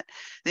over that.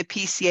 The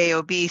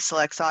PCAOB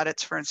selects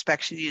audits for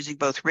inspection using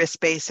both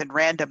risk-based and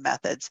random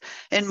methods,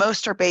 and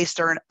most are based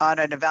on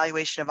an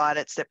evaluation of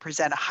audits that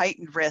present a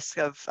heightened risk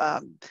of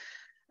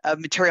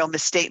material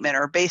misstatement,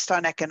 or based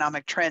on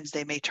economic trends,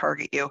 they may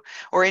target you,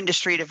 or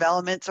industry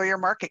developments, or your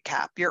market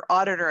cap. Your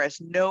auditor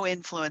has no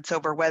influence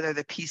over whether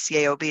the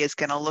PCAOB is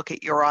going to look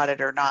at your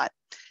audit or not.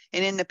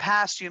 And in the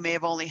past, you may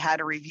have only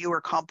had a review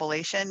or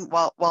compilation,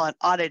 while an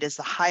audit is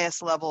the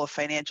highest level of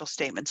financial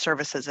statement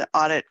services an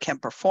audit can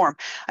perform.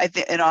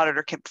 An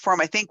auditor can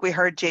perform. I think we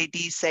heard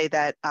JD say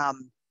that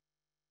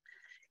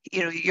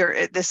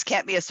this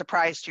can't be a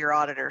surprise to your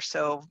auditor.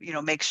 So,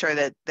 make sure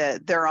that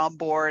they're on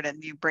board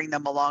and you bring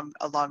them along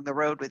the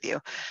road with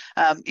you.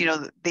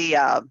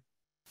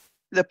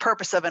 The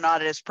purpose of an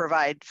audit is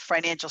provide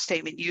financial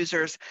statement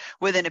users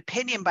with an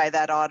opinion by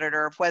that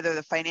auditor of whether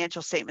the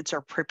financial statements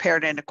are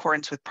prepared in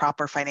accordance with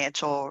proper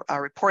financial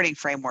reporting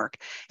framework.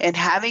 And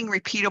having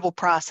repeatable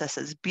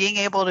processes, being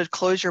able to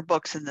close your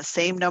books in the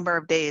same number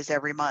of days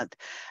every month,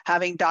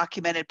 having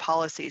documented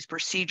policies,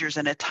 procedures,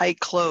 and a tight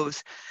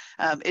close.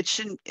 It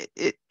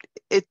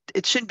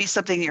shouldn't be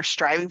something you're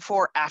striving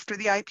for after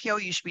the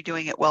IPO. You should be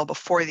doing it well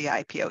before the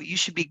IPO. You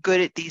should be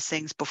good at these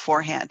things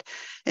beforehand.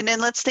 And then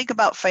let's think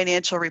about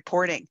financial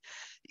reporting.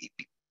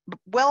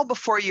 Well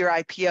before your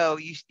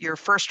IPO, your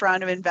first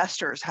round of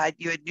investors had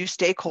new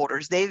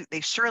stakeholders.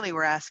 They surely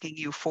were asking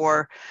you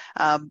for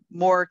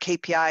more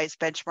KPIs,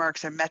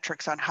 benchmarks, and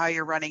metrics on how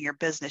you're running your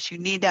business. You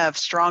need to have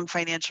strong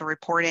financial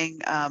reporting,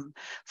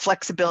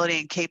 flexibility,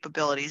 and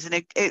capabilities.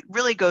 And it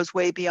really goes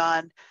way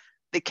beyond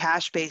the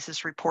cash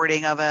basis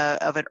reporting of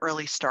an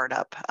early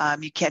startup.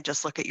 You can't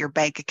just look at your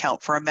bank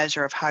account for a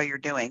measure of how you're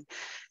doing.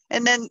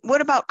 And then what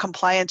about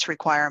compliance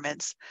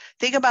requirements?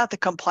 Think about the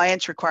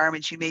compliance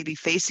requirements you may be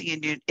facing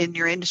in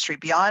your industry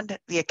beyond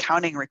the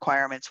accounting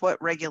requirements.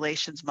 What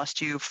regulations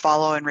must you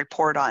follow and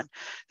report on?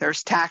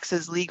 There's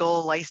taxes,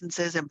 legal,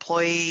 licenses,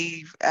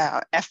 employee,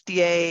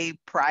 FDA,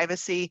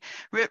 privacy.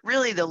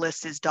 Really, the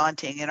list is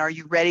daunting. And are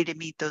you ready to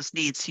meet those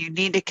needs? So you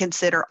need to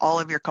consider all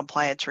of your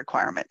compliance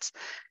requirements.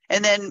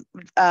 And then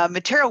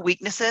material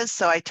weaknesses.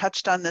 So I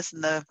touched on this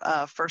in the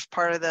first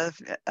part of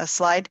the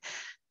slide.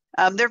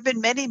 There have been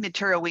many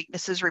material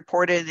weaknesses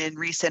reported in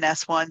recent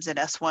S1s and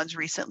S1s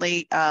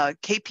recently.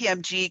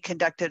 KPMG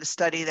conducted a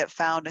study that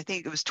found, I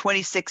think it was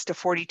 26 to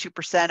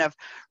 42% of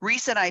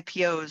recent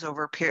IPOs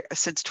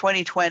since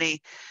 2020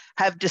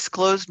 have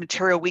disclosed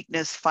material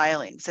weakness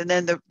filings. And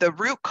then the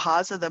root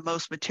cause of the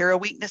most material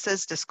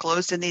weaknesses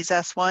disclosed in these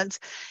S1s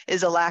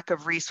is a lack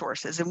of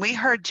resources. And we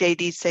heard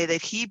JD say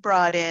that he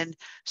brought in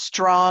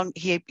strong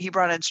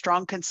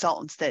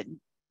consultants that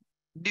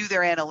knew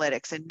their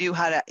analytics and knew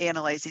how to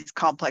analyze these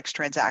complex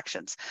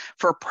transactions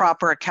for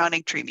proper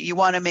accounting treatment. You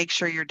want to make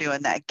sure you're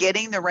doing that.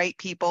 Getting the right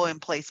people in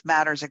place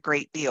matters a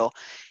great deal.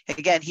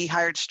 Again, he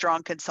hired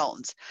strong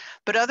consultants.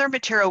 But other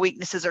material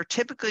weaknesses are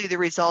typically the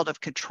result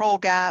of control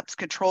gaps,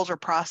 controls or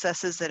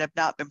processes that have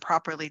not been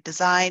properly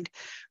designed,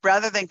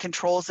 rather than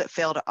controls that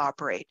fail to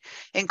operate,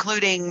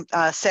 including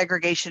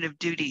segregation of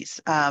duties,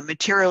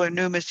 material or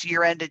numerous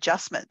year-end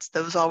adjustments.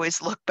 Those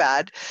always look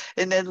bad.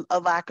 And then a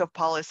lack of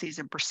policies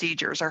and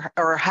procedures,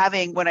 or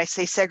having, when I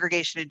say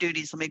segregation of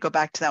duties, let me go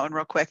back to that one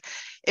real quick.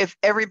 If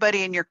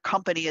everybody in your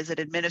company is an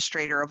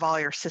administrator of all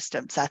your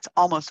systems, that's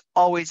almost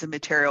always a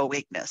material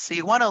weakness. So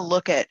you want to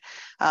look at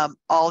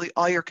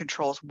all your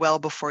controls well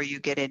before you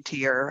get into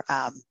your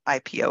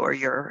IPO or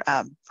you're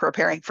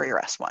preparing for your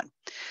S1.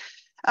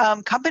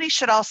 Companies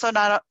should also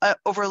not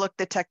overlook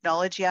the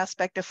technology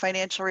aspect of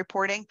financial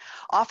reporting.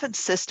 Often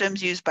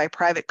systems used by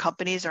private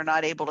companies are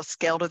not able to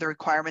scale to the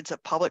requirements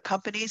of public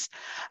companies.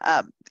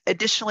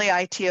 Additionally,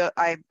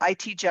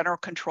 IT general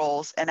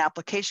controls and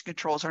application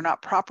controls are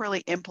not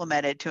properly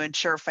implemented to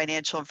ensure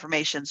financial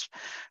information is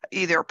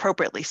either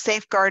appropriately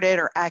safeguarded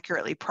or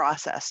accurately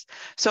processed.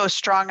 So a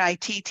strong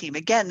IT team,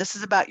 again, this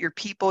is about your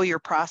people, your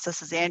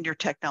processes, and your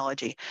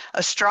technology.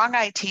 A strong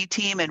IT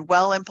team and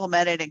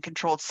well-implemented and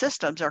controlled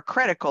systems are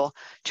critical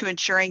to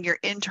ensuring your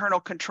internal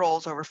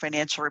controls over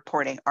financial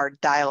reporting are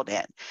dialed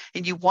in.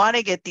 And you want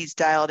to get these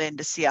dialed in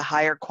to see a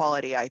higher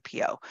quality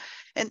IPO.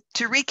 And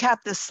to recap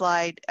this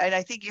slide, and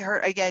I think you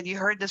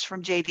heard this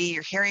from JD,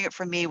 you're hearing it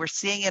from me, we're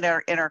seeing it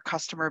in our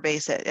customer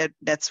base at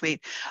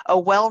NetSuite. A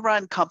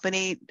well-run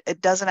company,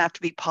 it doesn't have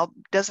to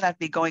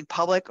be going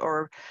public,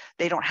 or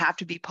they don't have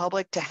to be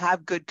public to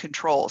have good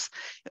controls.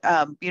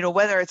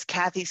 Whether it's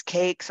Kathy's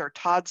Cakes or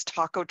Todd's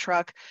Taco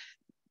Truck,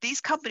 these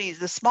companies,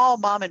 the small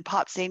mom and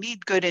pops, they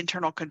need good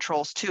internal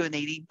controls too, and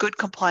they need good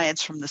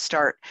compliance from the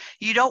start.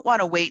 You don't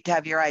want to wait to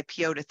have your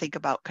IPO to think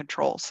about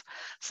controls.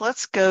 So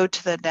let's go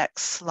to the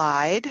next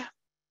slide.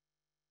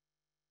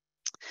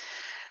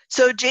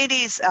 So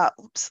JD's,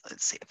 let's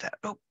see if that,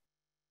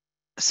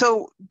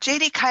 So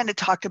JD kind of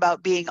talked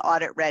about being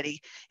audit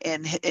ready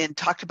and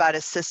talked about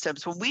his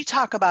systems. When we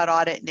talk about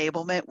audit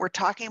enablement, we're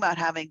talking about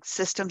having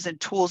systems and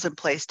tools in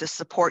place to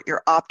support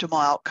your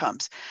optimal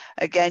outcomes.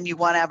 Again, you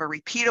want to have a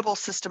repeatable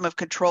system of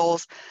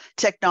controls.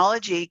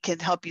 Technology can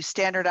help you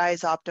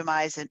standardize,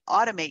 optimize, and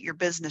automate your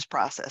business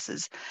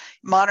processes.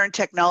 Modern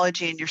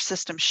technology in your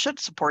system should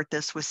support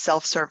this with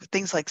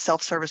things like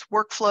self-service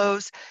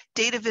workflows,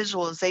 data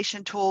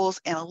visualization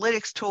tools,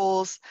 analytics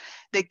tools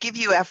that give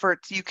you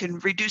efforts. You can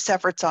reduce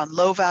efforts on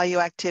low value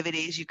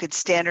activities. You could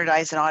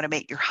standardize and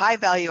automate your high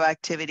value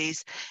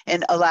activities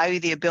and allow you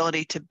the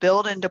ability to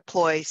build and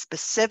deploy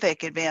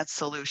specific advanced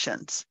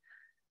solutions.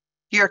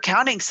 Your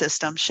accounting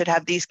system should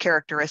have these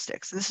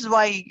characteristics. This is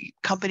why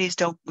companies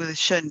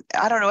shouldn't.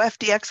 I don't know,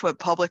 FDX went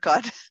public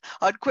on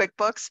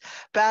QuickBooks.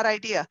 Bad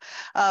idea.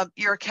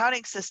 Your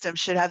accounting system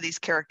should have these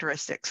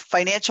characteristics.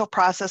 Financial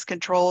process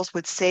controls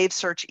with save,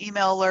 search,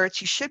 email alerts.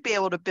 You should be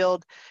able to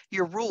build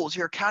your rules,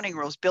 your accounting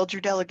rules, build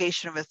your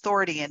delegation of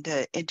authority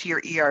into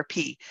your ERP.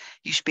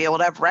 You should be able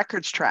to have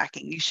records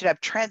tracking. You should have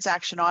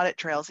transaction audit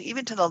trails,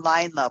 even to the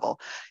line level.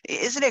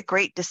 Isn't it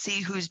great to see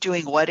who's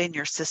doing what in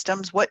your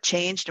systems, what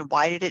changed and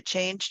why did it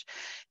change?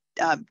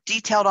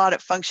 Detailed audit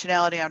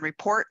functionality on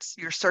reports,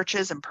 your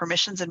searches and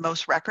permissions in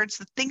most records,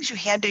 the things you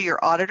hand to your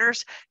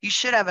auditors, you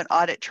should have an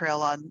audit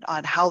trail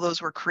on how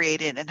those were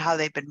created and how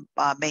they've been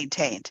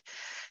maintained.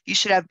 You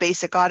should have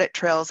basic audit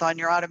trails on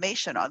your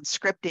automation, on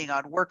scripting,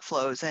 on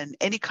workflows, and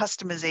any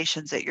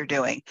customizations that you're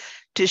doing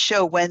to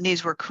show when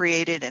these were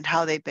created and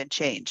how they've been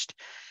changed.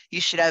 You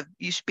should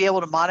be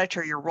able to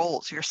monitor your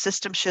roles. Your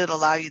system should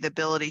allow you the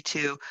ability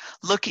to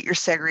look at your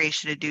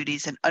segregation of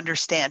duties and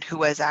understand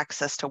who has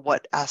access to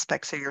what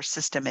aspects of your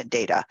system and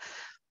data.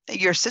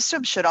 Your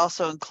system should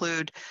also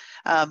include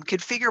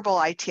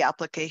configurable IT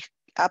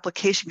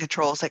application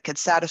controls that can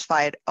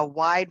satisfy a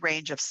wide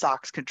range of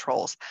SOX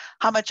controls.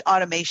 How much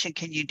automation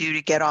can you do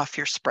to get off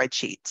your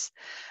spreadsheets?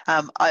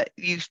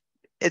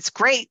 It's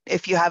great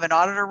if you have an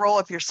auditor role,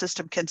 if your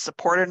system can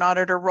support an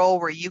auditor role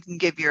where you can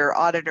give your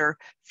auditor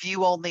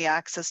view-only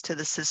access to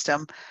the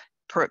system,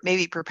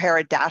 maybe prepare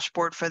a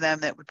dashboard for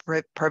them that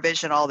would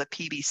provision all the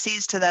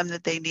PBCs to them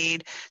that they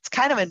need. It's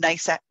kind of a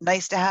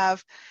nice to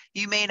have.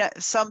 You may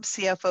not, some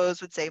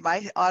CFOs would say,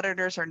 my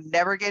auditors are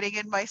never getting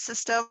in my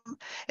system.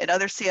 And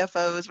other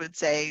CFOs would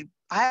say,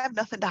 I have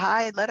nothing to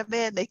hide, let them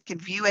in. They can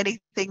view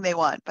anything they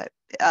want, but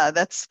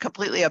that's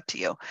completely up to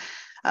you.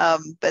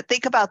 But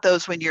think about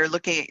those when you're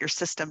looking at your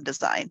system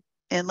design.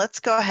 And let's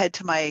go ahead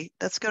to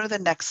let's go to the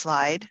next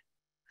slide.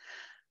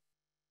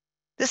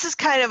 This is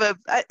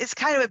it's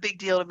kind of a big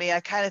deal to me.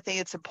 I kind of think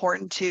it's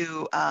important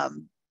to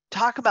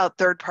talk about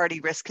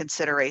third-party risk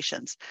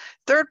considerations.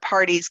 Third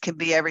parties can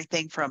be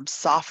everything from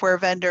software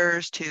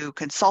vendors to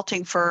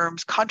consulting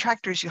firms,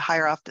 contractors you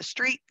hire off the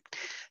street,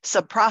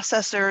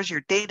 sub-processors,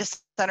 your data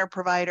center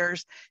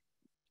providers.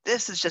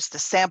 This is just a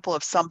sample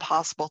of some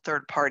possible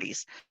third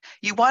parties.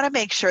 You want to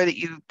make sure that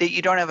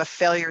you don't have a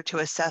failure to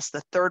assess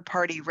the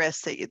third-party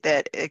risks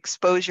that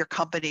expose your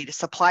company to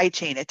supply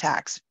chain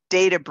attacks,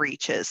 data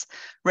breaches,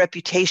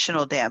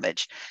 reputational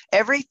damage.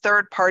 Every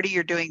third party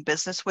you're doing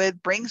business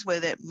with brings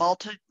with it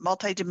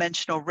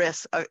multi-dimensional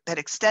risks that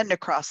extend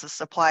across the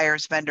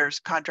suppliers, vendors,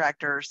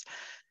 contractors,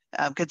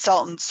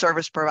 consultants,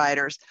 service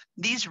providers.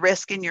 These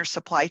risks in your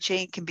supply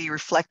chain can be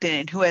reflected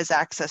in who has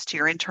access to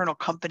your internal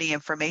company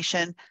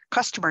information,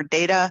 customer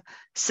data,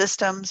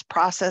 systems,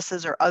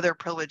 processes, or other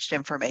privileged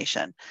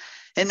information.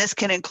 And this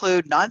can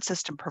include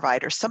non-system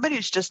providers, somebody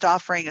who's just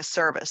offering a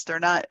service. They're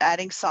not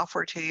adding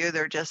software to you.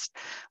 They're just,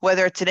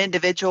 whether it's an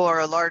individual or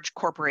a large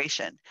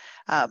corporation.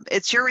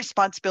 It's your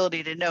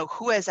responsibility to know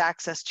who has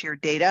access to your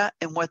data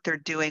and what they're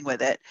doing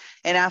with it.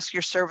 And ask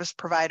your service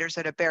providers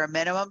at a bare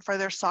minimum for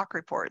their SOC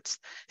reports.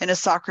 And a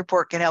SOC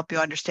report can help you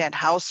understand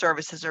how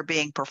services are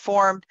being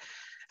performed,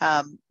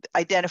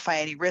 identify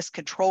any risk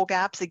control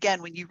gaps.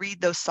 Again, when you read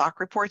those SOC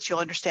reports, you'll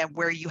understand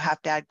where you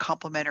have to add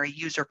complementary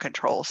user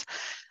controls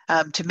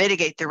to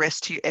mitigate the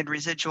risk and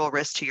residual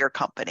risk to your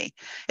company.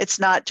 It's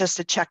not just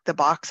a check the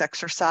box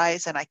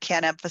exercise, and I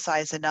can't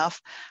emphasize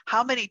enough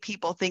how many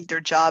people think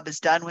their job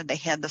is done when they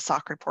hand the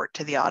SOC report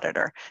to the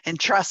auditor. And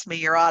trust me,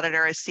 your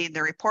auditor has seen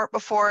the report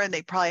before, and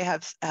they probably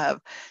have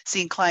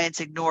seen clients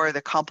ignore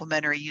the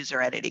complementary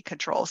user entity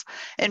controls.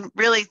 And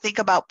really think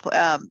about,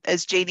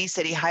 as JD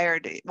said, he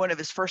hired, one of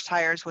his first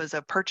hires was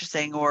a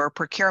purchasing or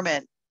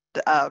procurement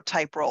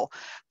type role.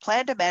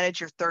 Plan to manage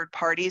your third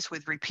parties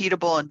with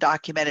repeatable and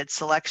documented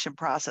selection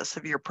process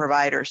of your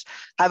providers.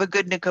 Have a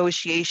good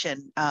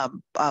negotiation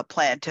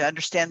plan to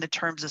understand the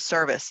terms of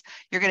service.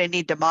 You're going to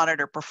need to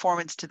monitor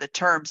performance to the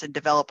terms and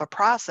develop a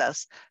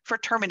process for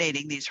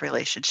terminating these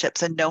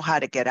relationships and know how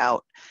to get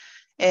out.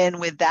 And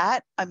with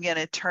that, I'm going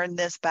to turn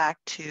this back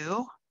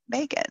to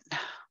Megan.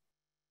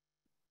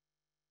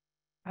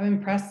 I'm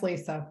impressed,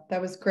 Lisa. That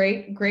was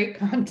great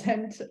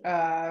content,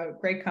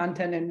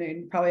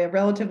 in probably a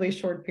relatively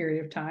short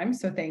period of time.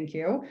 So thank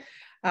you.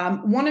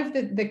 One of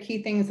the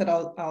key things that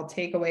I'll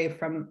take away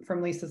from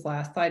Lisa's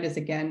last slide is,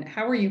 again,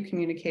 how are you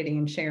communicating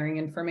and sharing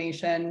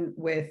information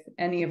with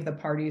any of the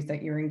parties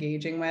that you're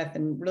engaging with,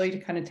 and really to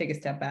kind of take a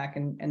step back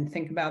and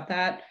think about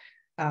that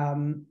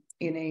in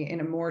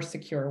a more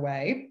secure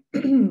way.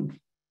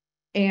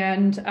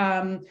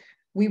 And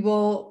we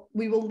will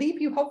leave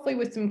you hopefully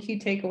with some key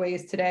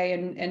takeaways today.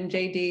 And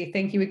JD,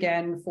 thank you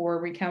again for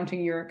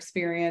recounting your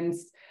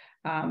experience,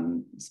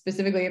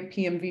 specifically at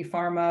PMV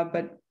Pharma,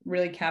 but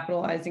really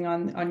capitalizing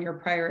on your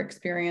prior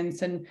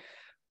experience and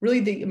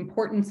really the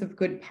importance of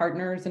good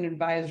partners and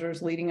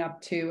advisors leading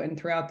up to and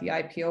throughout the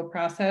IPO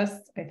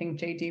process. I think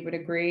JD would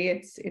agree.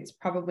 It's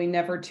probably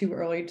never too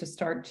early to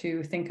start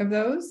to think of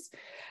those.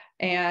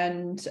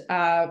 And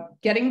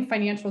getting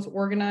financials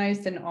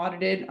organized and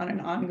audited on an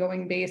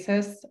ongoing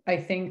basis. I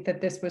think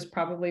that this was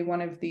probably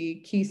one of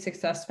the key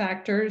success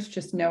factors,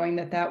 just knowing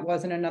that that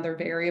wasn't another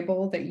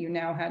variable that you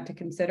now had to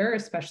consider,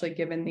 especially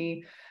given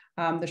the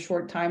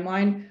short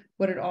timeline.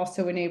 What it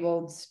also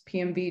enabled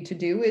PMV to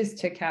do is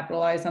to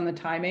capitalize on the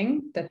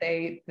timing that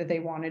they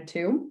wanted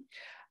to.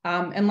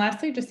 And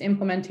lastly, just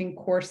implementing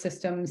core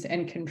systems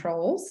and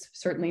controls,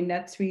 certainly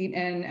NetSuite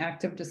and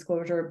Active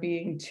Disclosure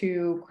being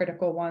two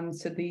critical ones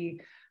to the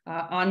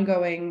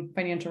ongoing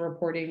financial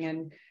reporting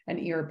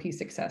and ERP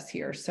success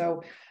here.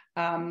 So,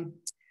 and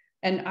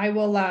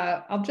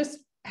I'll just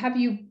have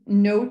you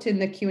note in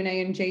the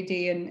Q&A, and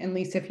JD and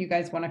Lisa, if you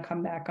guys want to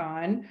come back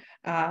on.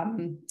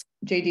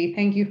 JD,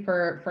 thank you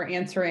for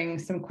answering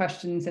some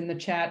questions in the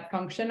chat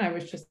function. I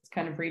was just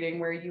kind of reading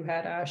where you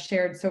had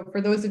shared. So for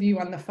those of you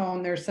on the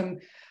phone, there's some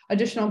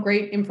additional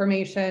great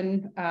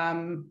information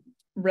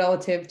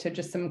relative to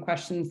just some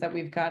questions that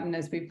we've gotten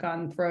as we've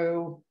gone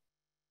through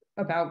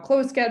about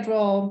close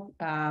schedule,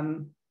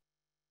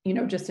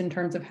 just in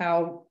terms of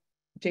how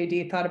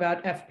JD thought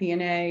about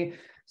FP&A.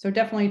 So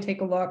definitely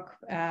take a look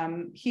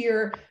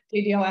here.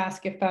 JD, I'll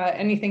ask if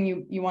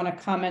anything you want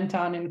to comment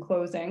on in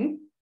closing.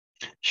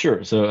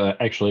 Sure. So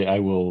actually, I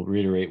will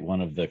reiterate one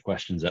of the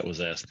questions that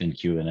was asked in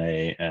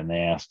Q&A, and they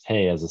asked,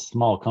 hey, as a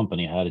small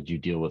company, how did you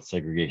deal with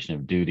segregation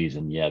of duties?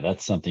 And yeah,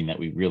 that's something that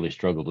we really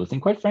struggled with,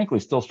 and quite frankly,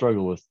 still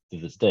struggle with to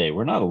this day.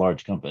 We're not a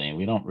large company.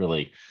 We don't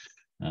really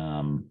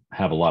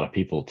have a lot of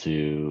people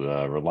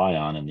to rely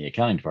on in the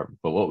accounting department.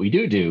 But what we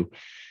do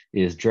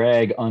is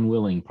drag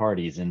unwilling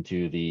parties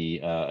into the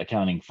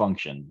accounting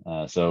function.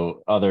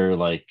 So other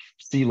like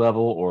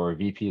C-level or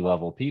VP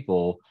level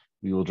people,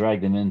 we will drag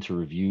them in to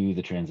review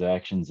the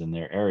transactions in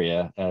their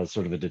area as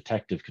sort of a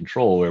detective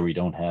control where we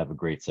don't have a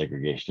great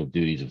segregation of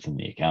duties within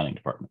the accounting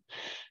department.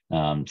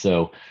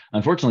 So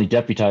unfortunately,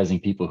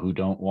 deputizing people who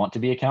don't want to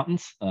be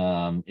accountants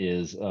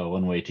is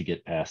one way to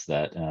get past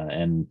that.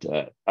 And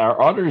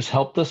our auditors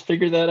helped us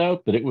figure that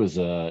out, but it was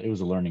a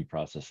learning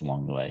process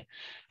along the way.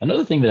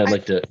 Another thing that I'd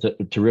like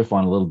to riff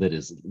on a little bit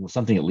is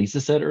something that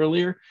Lisa said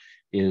earlier,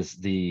 is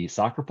the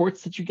SOC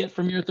reports that you get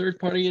from your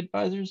third-party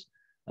advisors.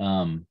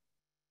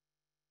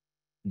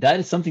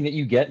 That is something that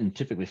you get and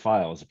typically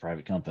file as a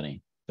private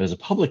company. But as a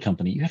public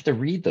company, you have to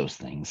read those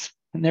things,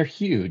 and they're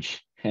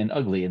huge and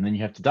ugly. And then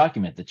you have to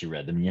document that you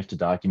read them, and you have to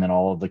document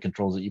all of the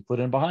controls that you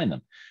put in behind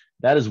them.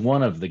 That is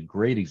one of the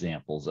great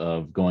examples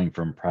of going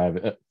from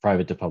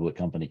private to public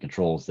company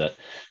controls that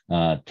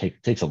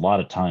takes a lot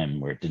of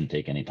time where it didn't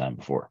take any time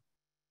before.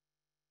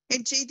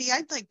 And JD,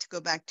 I'd like to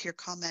go back to your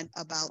comment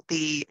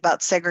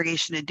about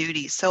segregation of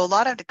duties. So a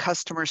lot of the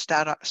customers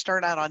start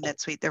out on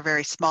NetSuite. They're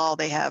very small.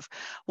 They have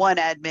one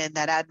admin.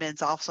 That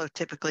admin's also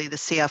typically the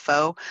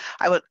CFO.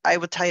 I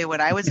would tell you,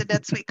 when I was a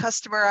NetSuite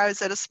customer, I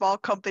was at a small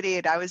company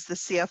and I was the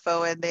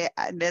CFO and the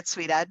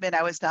NetSuite admin.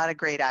 I was not a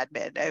great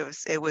admin.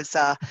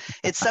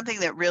 It's something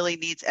that really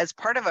needs, as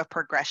part of a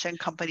progression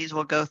companies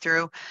will go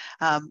through.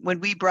 When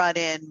we brought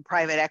in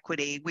private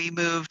equity, we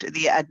moved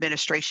the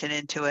administration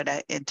into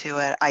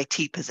an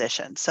IT position,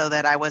 so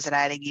that I wasn't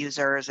adding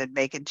users and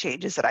making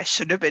changes that I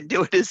shouldn't have been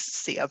doing as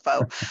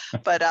CFO.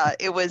 But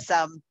it was,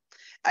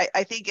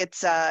 I think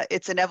it's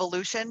an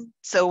evolution.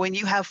 So when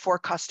you have 4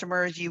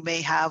 customers, you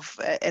may have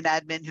an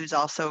admin who's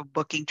also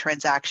booking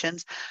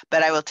transactions.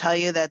 But I will tell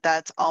you that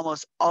that's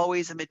almost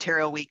always a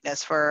material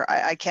weakness for,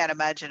 I can't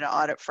imagine an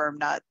audit firm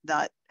not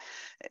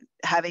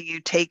having you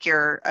take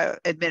your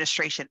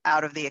administration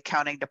out of the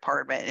accounting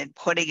department and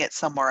putting it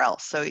somewhere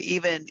else. So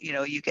even,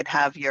 you could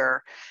have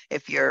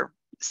if your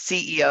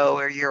CEO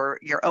or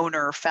your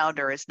owner or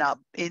founder is not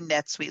in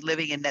NetSuite,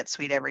 living in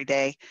NetSuite every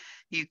day,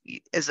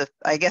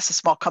 I guess a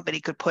small company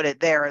could put it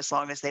there as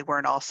long as they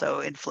weren't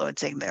also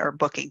influencing their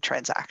booking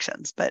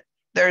transactions. But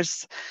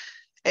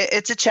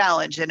it's a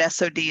challenge, and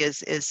SOD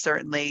is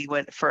certainly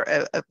one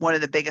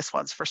of the biggest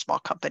ones for small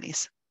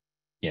companies.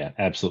 Yeah,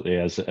 absolutely.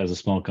 As a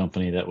small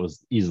company, that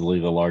was easily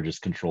the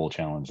largest control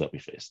challenge that we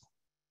faced.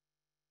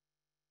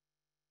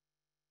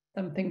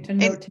 Something to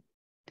note.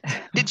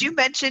 Did you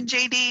mention,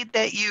 JD,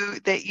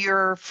 that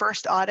your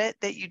first audit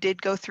that you did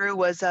go through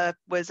was a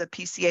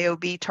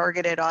PCAOB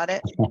targeted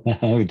audit?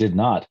 We did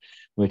not.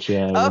 Which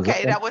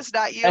okay, that was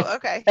not you.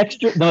 Okay.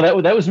 Extra.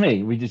 No, that was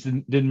me. We just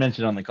didn't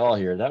mention on the call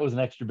here. That was an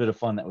extra bit of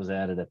fun that was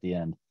added at the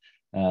end.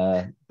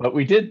 But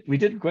we did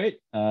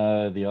great.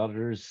 The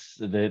auditors,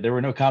 there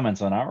were no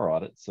comments on our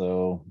audit,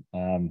 so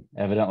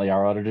evidently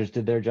our auditors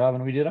did their job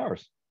and we did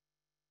ours.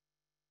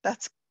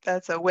 That's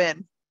a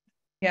win.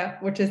 Yeah,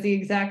 which is the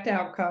exact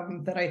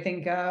outcome that I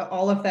think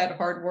all of that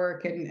hard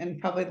work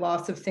and probably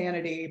loss of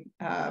sanity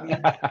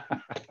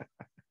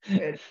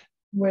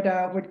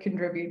would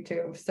contribute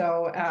to.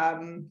 So,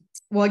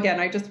 well, again,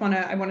 I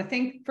want to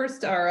thank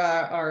first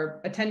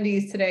our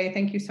attendees today.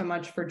 Thank you so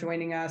much for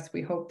joining us.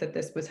 We hope that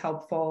this was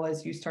helpful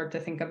as you start to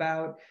think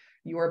about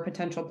your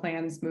potential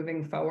plans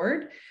moving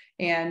forward.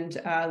 And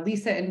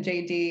Lisa and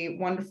JD,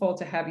 wonderful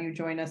to have you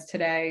join us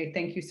today.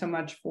 Thank you so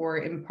much for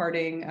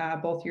imparting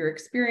both your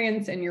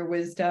experience and your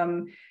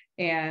wisdom.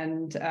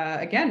 And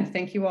again,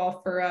 thank you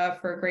all for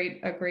a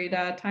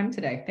great time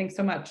today. Thanks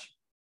so much.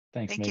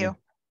 Thanks. Thank you.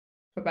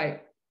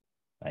 Bye-bye.